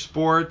up on your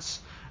sports.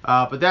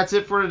 But that's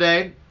it for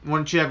today. Why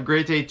don't you have a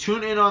great day.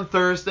 Tune in on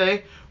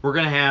Thursday. We're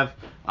going to have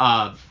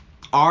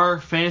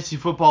our Fantasy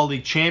Football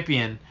League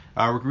champion,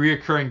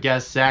 reoccurring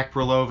guest, Zach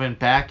Berlovin,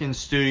 back in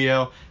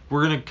studio.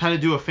 We're going to kind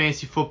of do a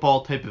fantasy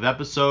football type of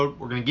episode.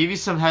 We're going to give you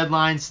some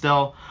headlines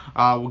still.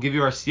 We'll give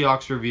you our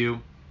Seahawks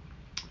review.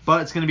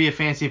 But it's going to be a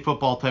fantasy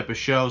football type of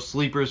show,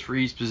 sleepers for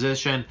each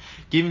position,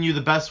 giving you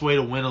the best way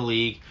to win a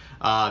league.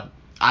 I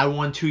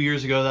won 2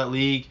 years ago that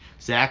league.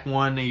 Zach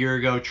won a year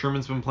ago.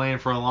 Truman's been playing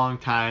for a long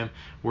time.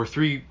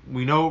 We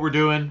know what we're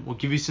doing. We'll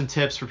give you some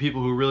tips for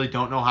people who really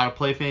don't know how to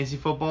play fantasy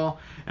football,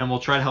 and we'll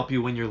try to help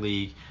you win your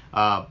league.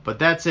 But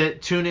that's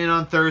it. Tune in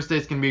on Thursday.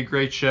 It's going to be a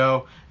great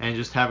show, and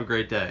just have a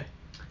great day.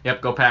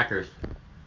 Yep, go Packers.